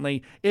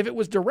importantly, if it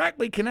was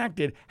directly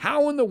connected,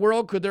 how in the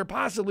world could there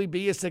possibly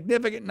be a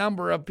significant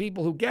number of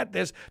people who get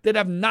this that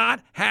have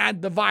not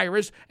had the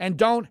virus and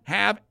don't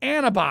have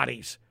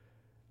antibodies?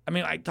 I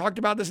mean, I talked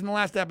about this in the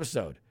last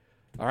episode.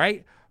 All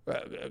right?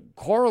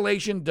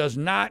 Correlation does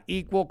not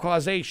equal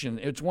causation.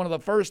 It's one of the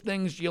first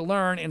things you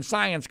learn in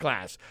science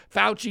class.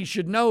 Fauci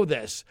should know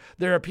this.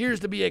 There appears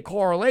to be a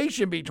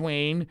correlation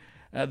between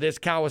this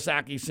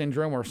Kawasaki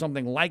syndrome or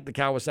something like the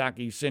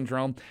Kawasaki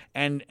syndrome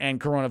and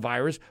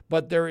coronavirus,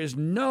 but there is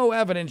no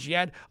evidence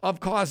yet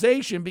of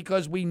causation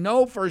because we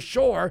know for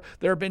sure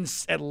there have been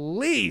at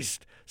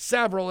least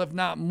several, if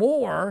not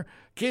more,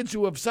 kids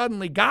who have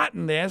suddenly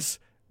gotten this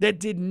that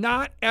did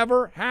not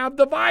ever have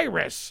the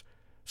virus.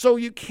 So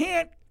you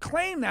can't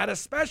claim that,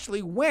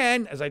 especially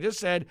when, as I just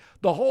said,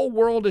 the whole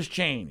world has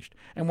changed.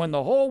 And when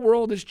the whole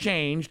world has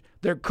changed,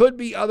 there could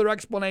be other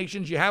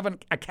explanations you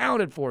haven't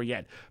accounted for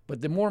yet. But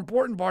the more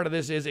important part of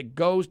this is it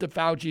goes to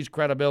Fauci's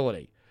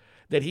credibility,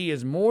 that he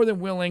is more than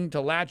willing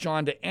to latch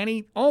on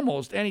to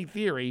almost any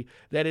theory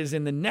that is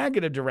in the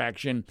negative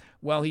direction,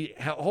 while he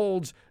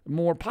holds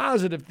more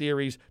positive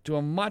theories to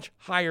a much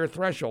higher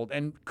threshold.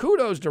 And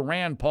kudos to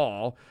Rand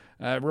Paul,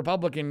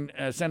 Republican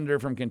senator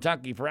from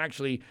Kentucky, for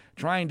actually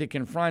trying to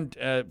confront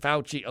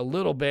Fauci a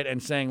little bit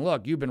and saying,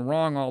 look, you've been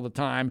wrong all the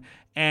time,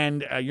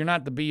 and you're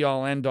not the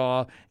be-all,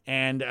 end-all.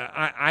 And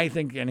I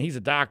think, and he's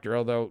a doctor,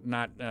 although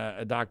not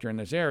a doctor in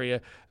this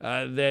area,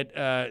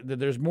 that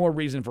there's more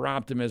reason for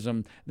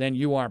optimism than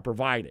you are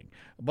providing.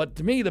 But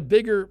to me, the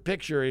bigger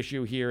picture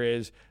issue here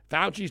is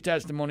Fauci's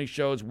testimony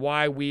shows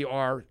why we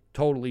are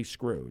totally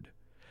screwed,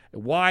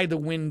 why the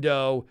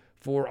window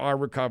for our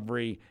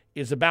recovery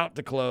is about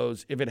to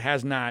close if it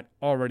has not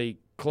already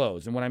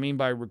closed. And what I mean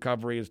by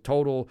recovery is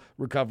total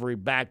recovery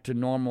back to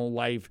normal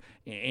life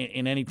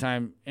in any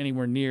time,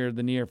 anywhere near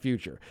the near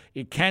future.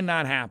 It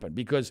cannot happen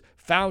because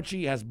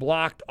Fauci has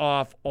blocked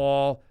off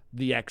all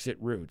the exit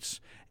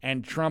routes.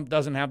 And Trump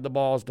doesn't have the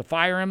balls to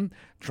fire him.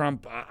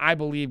 Trump, I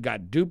believe,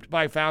 got duped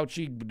by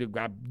Fauci,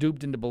 got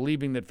duped into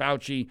believing that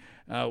Fauci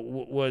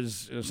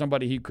was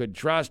somebody he could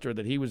trust or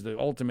that he was the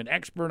ultimate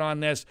expert on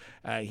this.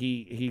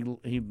 He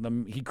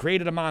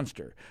created a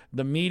monster.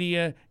 The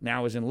media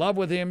now is in love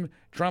with him.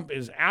 Trump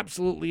is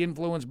absolutely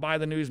influenced by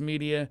the news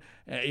media,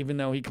 even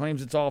though he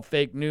claims it's all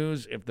fake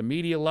news. If the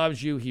media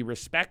loves you, he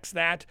respects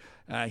that.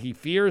 He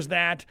fears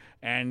that,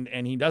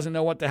 and he doesn't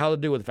know what the hell to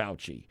do with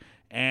Fauci.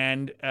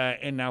 And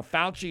now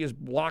Fauci is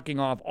blocking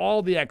off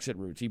all the exit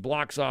routes. He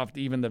blocks off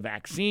even the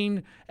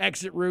vaccine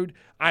exit route.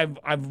 I've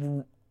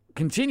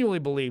continually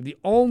believed the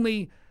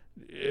only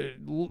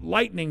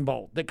lightning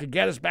bolt that could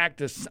get us back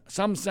to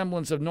some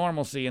semblance of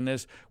normalcy in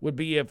this would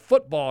be if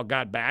football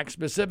got back,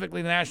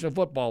 specifically the National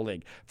Football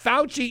League.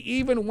 Fauci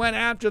even went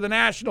after the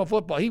National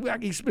Football.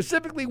 He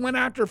specifically went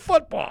after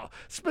football,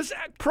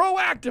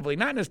 proactively,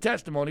 not in his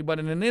testimony, but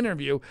in an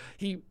interview.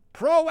 He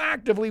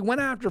proactively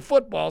went after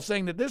football,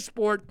 saying that this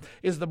sport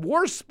is the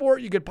worst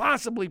sport you could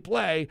possibly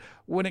play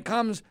when it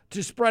comes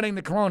to spreading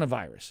the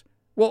coronavirus.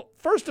 Well,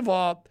 first of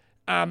all,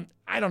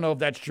 I don't know if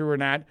that's true or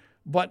not,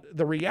 but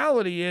the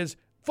reality is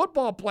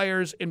football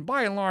players, and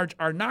by and large,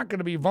 are not going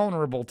to be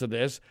vulnerable to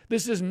this.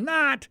 This is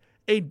not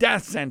a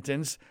death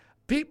sentence.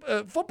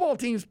 Football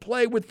teams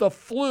play with the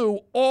flu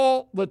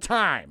all the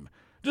time.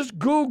 Just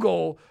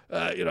Google,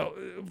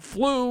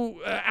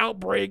 flu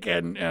outbreak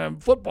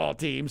and football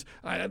teams.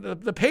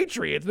 The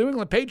Patriots, New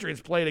England Patriots,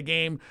 played a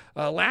game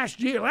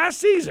last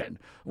season,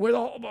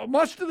 where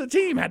much of the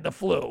team had the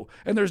flu,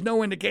 and there's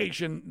no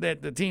indication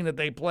that the team that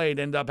they played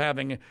ended up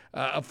having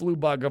a flu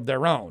bug of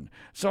their own.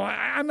 So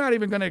I'm not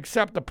even going to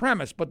accept the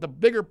premise. But the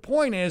bigger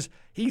point is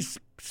he's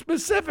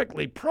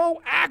specifically,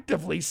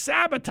 proactively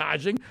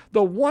sabotaging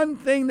the one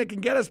thing that can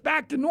get us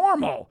back to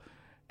normal.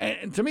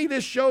 And to me,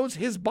 this shows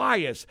his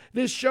bias.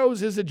 This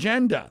shows his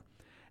agenda.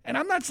 And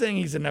I'm not saying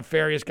he's a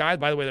nefarious guy.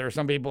 By the way, there are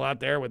some people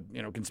out there with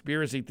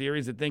conspiracy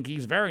theories that think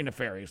he's very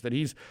nefarious, that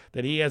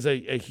he has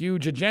a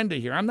huge agenda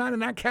here. I'm not in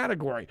that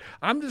category.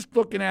 I'm just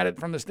looking at it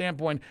from the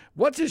standpoint,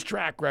 what's his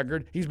track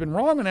record? He's been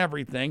wrong on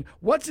everything.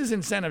 What's his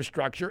incentive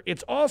structure?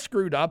 It's all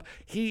screwed up.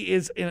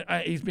 He's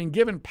been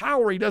given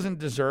power he doesn't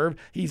deserve.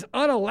 He's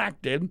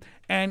unelected,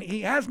 and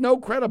he has no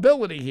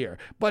credibility here.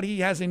 But he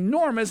has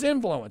enormous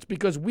influence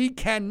because we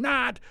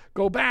cannot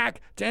go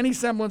back to any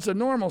semblance of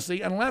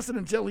normalcy unless and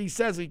until he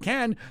says he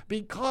can,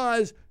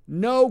 because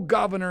no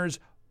governors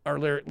or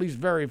there are at least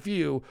very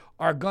few,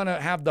 are going to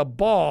have the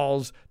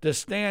balls to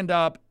stand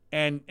up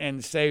and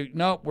say,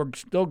 nope, we're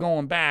still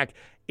going back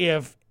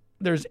if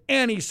there's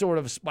any sort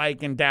of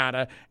spike in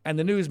data, and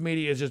the news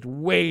media is just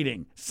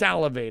waiting,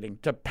 salivating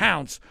to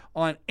pounce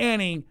on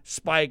any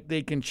spike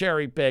they can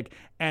cherry pick,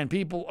 and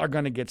people are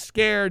going to get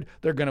scared.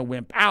 They're going to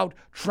wimp out.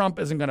 Trump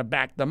isn't going to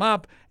back them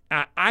up.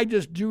 I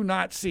just do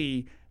not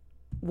see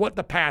what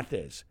the path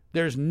is.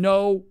 There's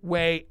no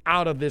way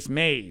out of this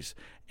maze.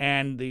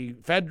 And the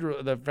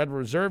Federal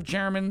Reserve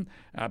Chairman,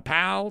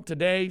 Powell,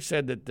 today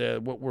said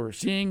that what we're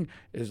seeing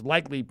is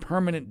likely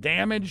permanent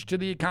damage to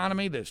the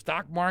economy. The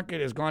stock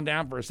market has gone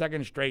down for a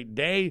second straight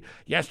day.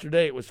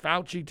 Yesterday it was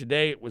Fauci.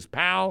 Today it was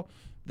Powell.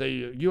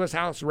 The U.S.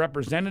 House of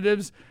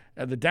Representatives,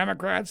 the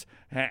Democrats,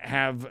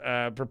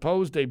 have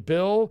proposed a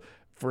bill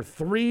for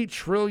 $3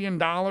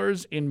 trillion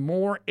in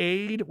more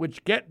aid,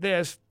 which, get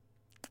this,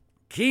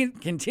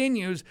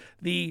 continues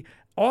the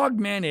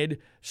augmented,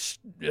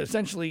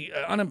 essentially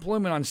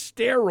unemployment on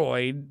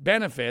steroid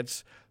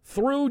benefits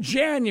through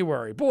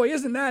January. Boy,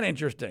 isn't that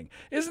interesting?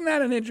 Isn't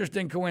that an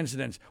interesting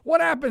coincidence?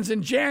 What happens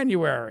in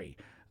January?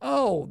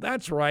 Oh,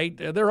 that's right.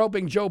 They're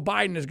hoping Joe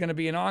Biden is going to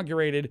be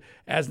inaugurated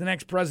as the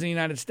next president of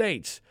the United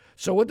States.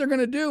 So what they're going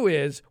to do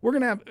is we're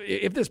going to have,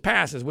 if this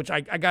passes, which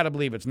I got to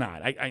believe it's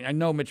not. I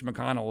know Mitch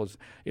McConnell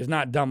is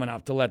not dumb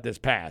enough to let this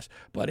pass.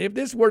 But if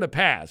this were to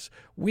pass,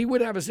 we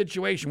would have a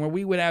situation where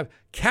we would have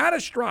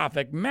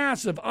catastrophic,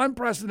 massive,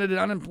 unprecedented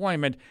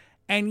unemployment,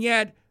 and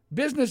yet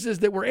businesses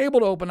that were able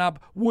to open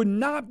up would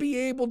not be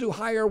able to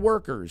hire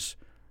workers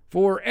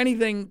for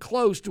anything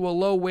close to a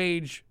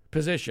low-wage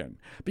position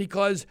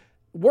because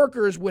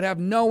workers would have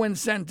no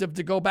incentive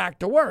to go back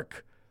to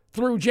work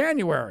through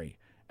January.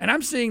 And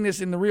I'm seeing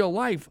this in the real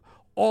life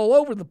all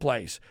over the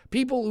place.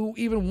 People who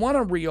even want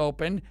to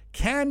reopen,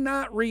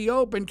 cannot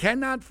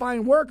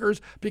find workers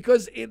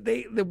because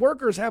the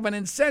workers have an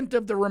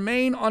incentive to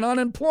remain on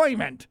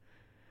unemployment.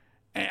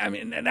 I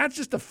mean, and that's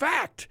just a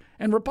fact.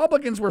 And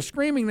Republicans were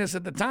screaming this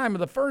at the time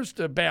of the first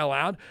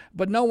bailout,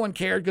 but no one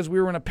cared because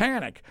we were in a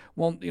panic.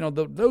 Well,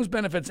 those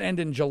benefits end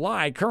in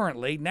July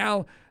currently.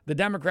 Now the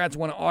Democrats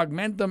want to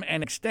augment them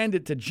and extend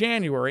it to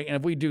January. And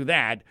if we do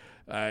that,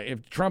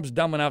 if Trump's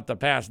dumb enough to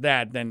pass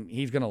that, then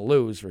he's going to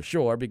lose for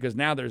sure because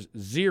now there's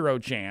zero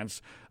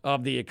chance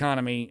of the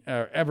economy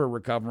ever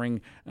recovering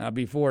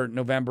before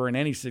November in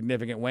any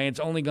significant way. It's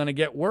only going to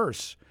get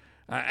worse.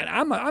 And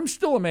I'm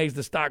still amazed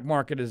the stock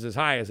market is as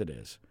high as it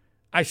is.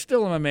 I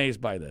still am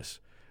amazed by this.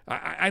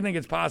 I think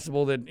it's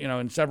possible that,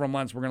 in several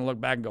months we're going to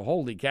look back and go,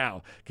 holy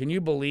cow, can you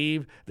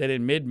believe that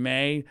in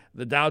mid-May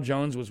the Dow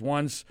Jones was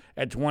once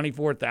at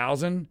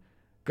 24,000?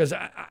 Because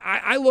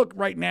I look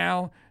right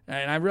now,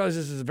 and I realize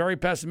this is very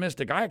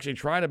pessimistic. I actually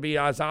try to be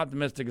as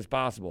optimistic as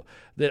possible.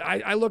 That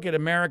I look at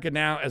America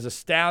now as a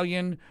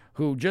stallion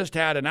who just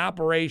had an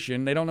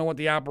operation. They don't know what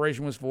the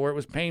operation was for. It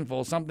was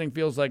painful. Something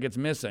feels like it's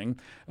missing.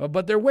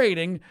 But they're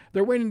waiting.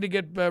 They're waiting to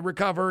get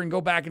recover and go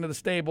back into the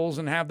stables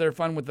and have their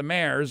fun with the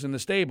mares in the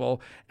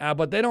stable.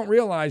 But they don't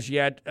realize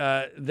yet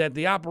that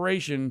the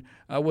operation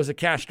was a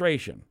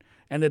castration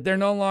and that they're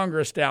no longer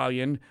a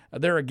stallion.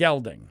 They're a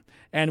gelding.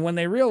 And when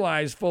they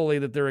realize fully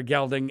that they're a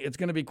gelding, it's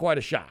going to be quite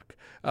a shock.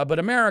 But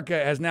America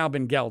has now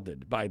been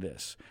gelded by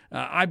this,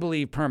 I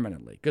believe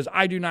permanently, because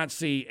I do not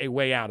see a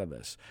way out of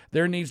this.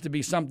 There needs to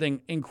be something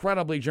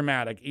incredibly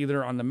dramatic,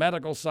 either on the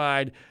medical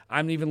side.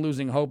 I'm even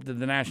losing hope that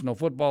the National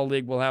Football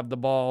League will have the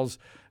balls,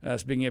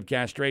 speaking of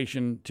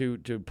castration, to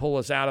pull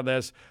us out of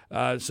this.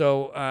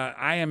 So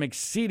I am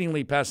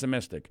exceedingly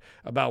pessimistic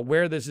about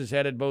where this is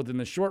headed, both in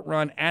the short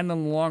run and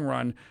in the long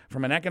run,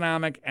 from an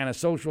economic and a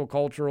social,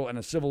 cultural, and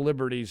a civil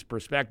liberties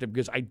perspective,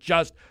 because I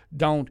just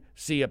don't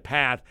see a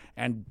path.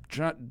 And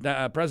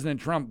President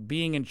Trump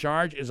being in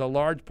charge is a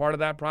large part of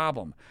that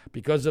problem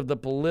because of the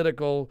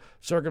political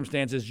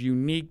circumstances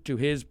unique to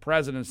his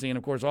presidency. And,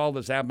 of course, all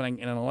this happening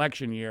in an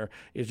election year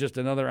is just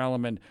another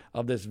element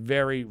of this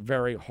very,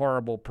 very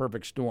horrible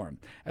perfect storm.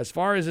 As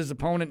far as his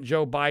opponent,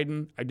 Joe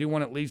Biden, I do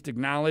want to at least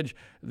acknowledge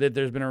that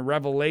there's been a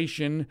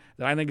revelation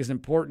that I think is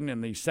important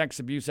in the sex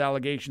abuse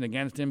allegation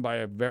against him by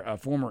a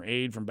former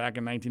aide from back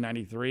in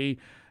 1993,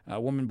 a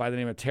woman by the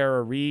name of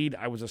Tara Reid.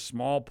 I was a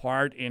small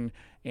part in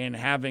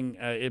having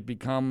it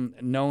become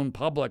known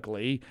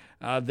publicly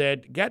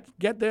that,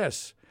 get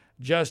this,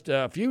 just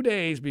a few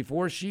days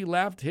before she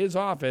left his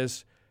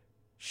office,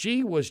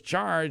 she was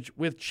charged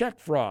with check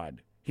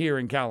fraud here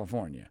in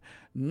California.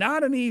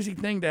 Not an easy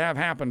thing to have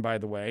happen, by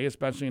the way,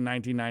 especially in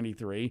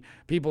 1993.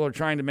 People are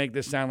trying to make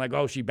this sound like,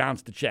 oh, she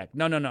bounced the check.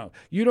 No.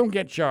 You don't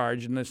get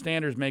charged, and the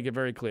standards make it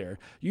very clear.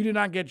 You do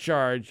not get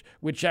charged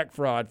with check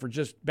fraud for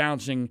just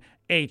bouncing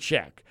a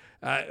check.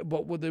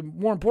 But what the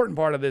more important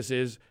part of this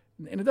is,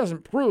 and it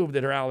doesn't prove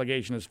that her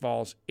allegation is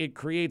false, it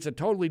creates a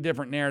totally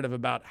different narrative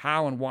about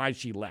how and why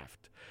she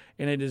left.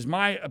 And it is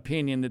my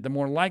opinion that the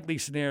more likely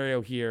scenario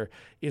here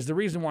is the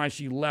reason why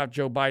she left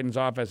Joe Biden's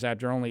office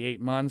after only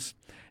 8 months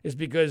is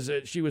because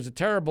she was a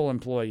terrible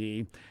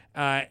employee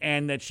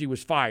and that she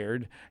was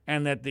fired,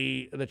 and that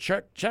the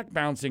check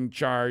bouncing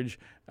charge,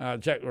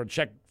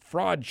 check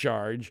fraud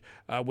charge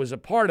was a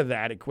part of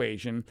that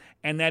equation,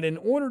 and that in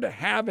order to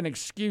have an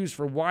excuse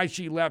for why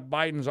she left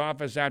Biden's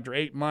office after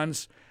 8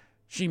 months,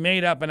 she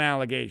made up an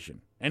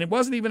allegation. And it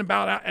wasn't even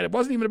about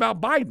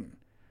Biden.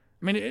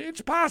 I mean, it's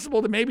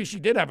possible that maybe she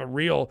did have a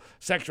real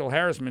sexual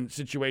harassment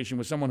situation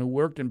with someone who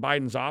worked in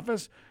Biden's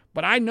office,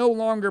 but I no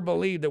longer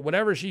believe that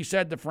whatever she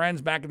said to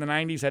friends back in the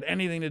 90s had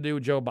anything to do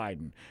with Joe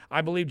Biden.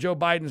 I believe Joe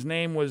Biden's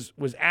name was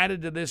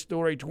added to this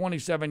story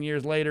 27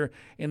 years later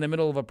in the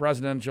middle of a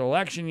presidential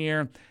election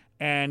year.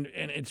 And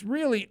it's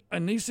really,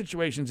 in these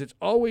situations, it's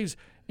always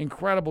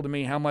incredible to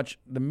me how much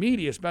the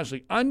media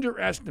especially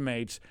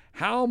underestimates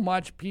how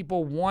much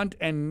people want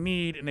and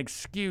need an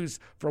excuse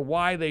for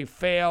why they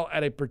fail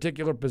at a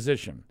particular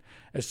position.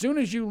 As soon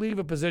as you leave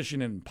a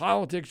position in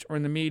politics or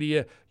in the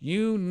media,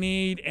 you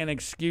need an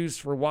excuse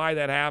for why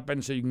that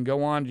happened so you can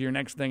go on to your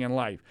next thing in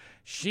life.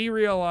 She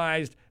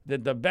realized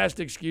that the best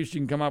excuse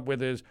you can come up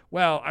with is,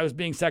 well, I was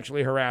being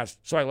sexually harassed,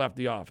 so I left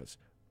the office.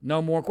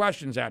 No more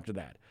questions after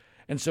that.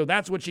 And so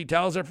that's what she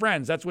tells her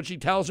friends. That's what she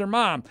tells her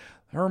mom.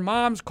 Her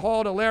mom's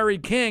call to Larry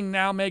King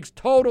now makes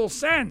total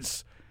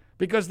sense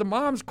because the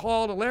mom's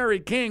call to Larry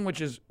King, which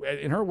is,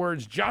 in her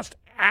words, just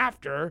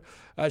after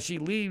she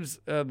leaves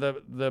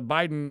the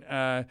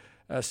Biden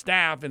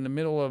staff in the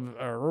middle of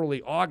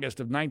early August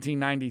of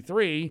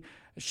 1993,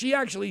 she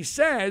actually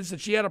says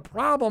that she had a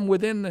problem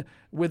within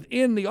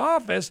the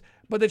office,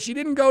 but that she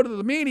didn't go to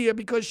the media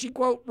because she,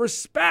 quote,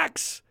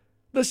 respects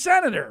the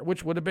senator,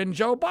 which would have been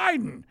Joe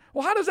Biden.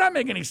 Well, how does that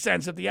make any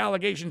sense if the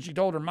allegation she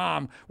told her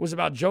mom was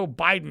about Joe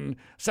Biden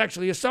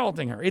sexually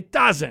assaulting her? It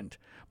doesn't.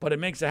 But it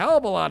makes a hell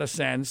of a lot of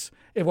sense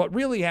if what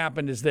really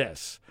happened is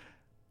this.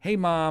 Hey,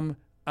 Mom,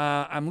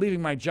 I'm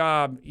leaving my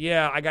job.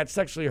 Yeah, I got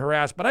sexually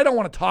harassed, but I don't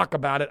want to talk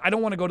about it. I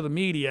don't want to go to the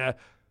media,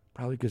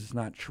 probably because it's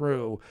not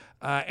true.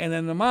 And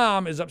then the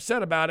mom is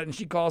upset about it, and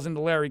she calls into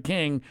Larry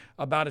King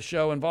about a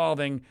show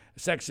involving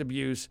sex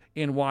abuse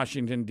in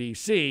Washington,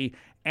 D.C.,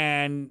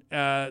 and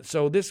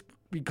so this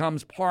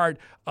becomes part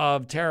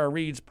of Tara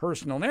Reade's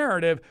personal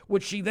narrative,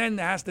 which she then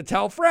has to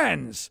tell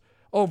friends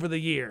over the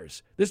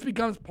years. This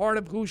becomes part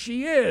of who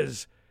she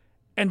is.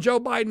 And Joe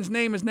Biden's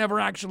name is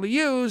never actually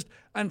used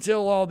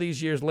until all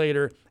these years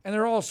later. And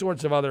there are all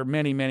sorts of other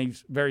many, many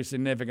very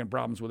significant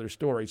problems with her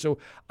story. So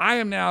I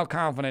am now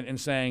confident in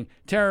saying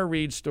Tara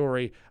Reade's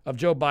story of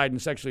Joe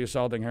Biden sexually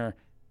assaulting her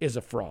is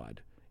a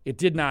fraud. It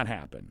did not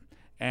happen.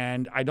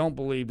 And I don't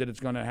believe that it's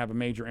going to have a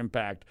major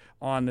impact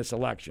on this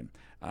election.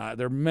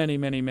 There are many,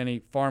 many,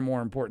 many far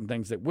more important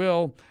things that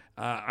will.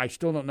 I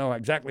still don't know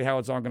exactly how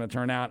it's all going to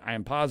turn out. I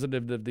am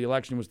positive that if the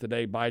election was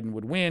today, Biden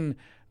would win.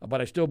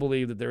 But I still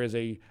believe that there is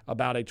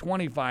about a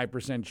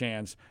 25%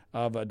 chance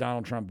of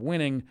Donald Trump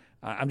winning.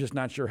 I'm just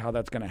not sure how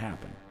that's going to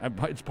happen.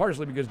 It's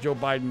partially because Joe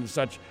Biden is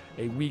such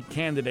a weak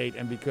candidate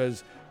and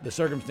because the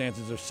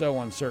circumstances are so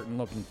uncertain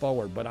looking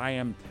forward. But I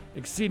am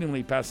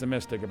exceedingly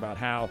pessimistic about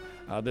how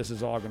this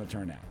is all going to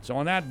turn out. So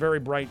on that very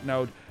bright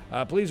note,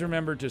 please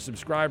remember to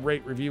subscribe,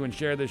 rate, review, and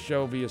share this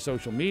show via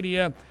social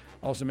media.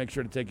 Also, make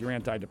sure to take your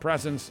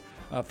antidepressants.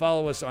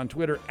 Follow us on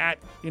Twitter at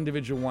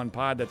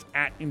Individual1Pod. That's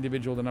at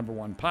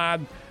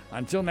Individual1Pod.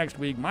 Until next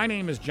week, my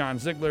name is John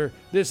Ziegler.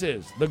 This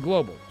is the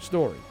Global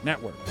Story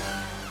Network.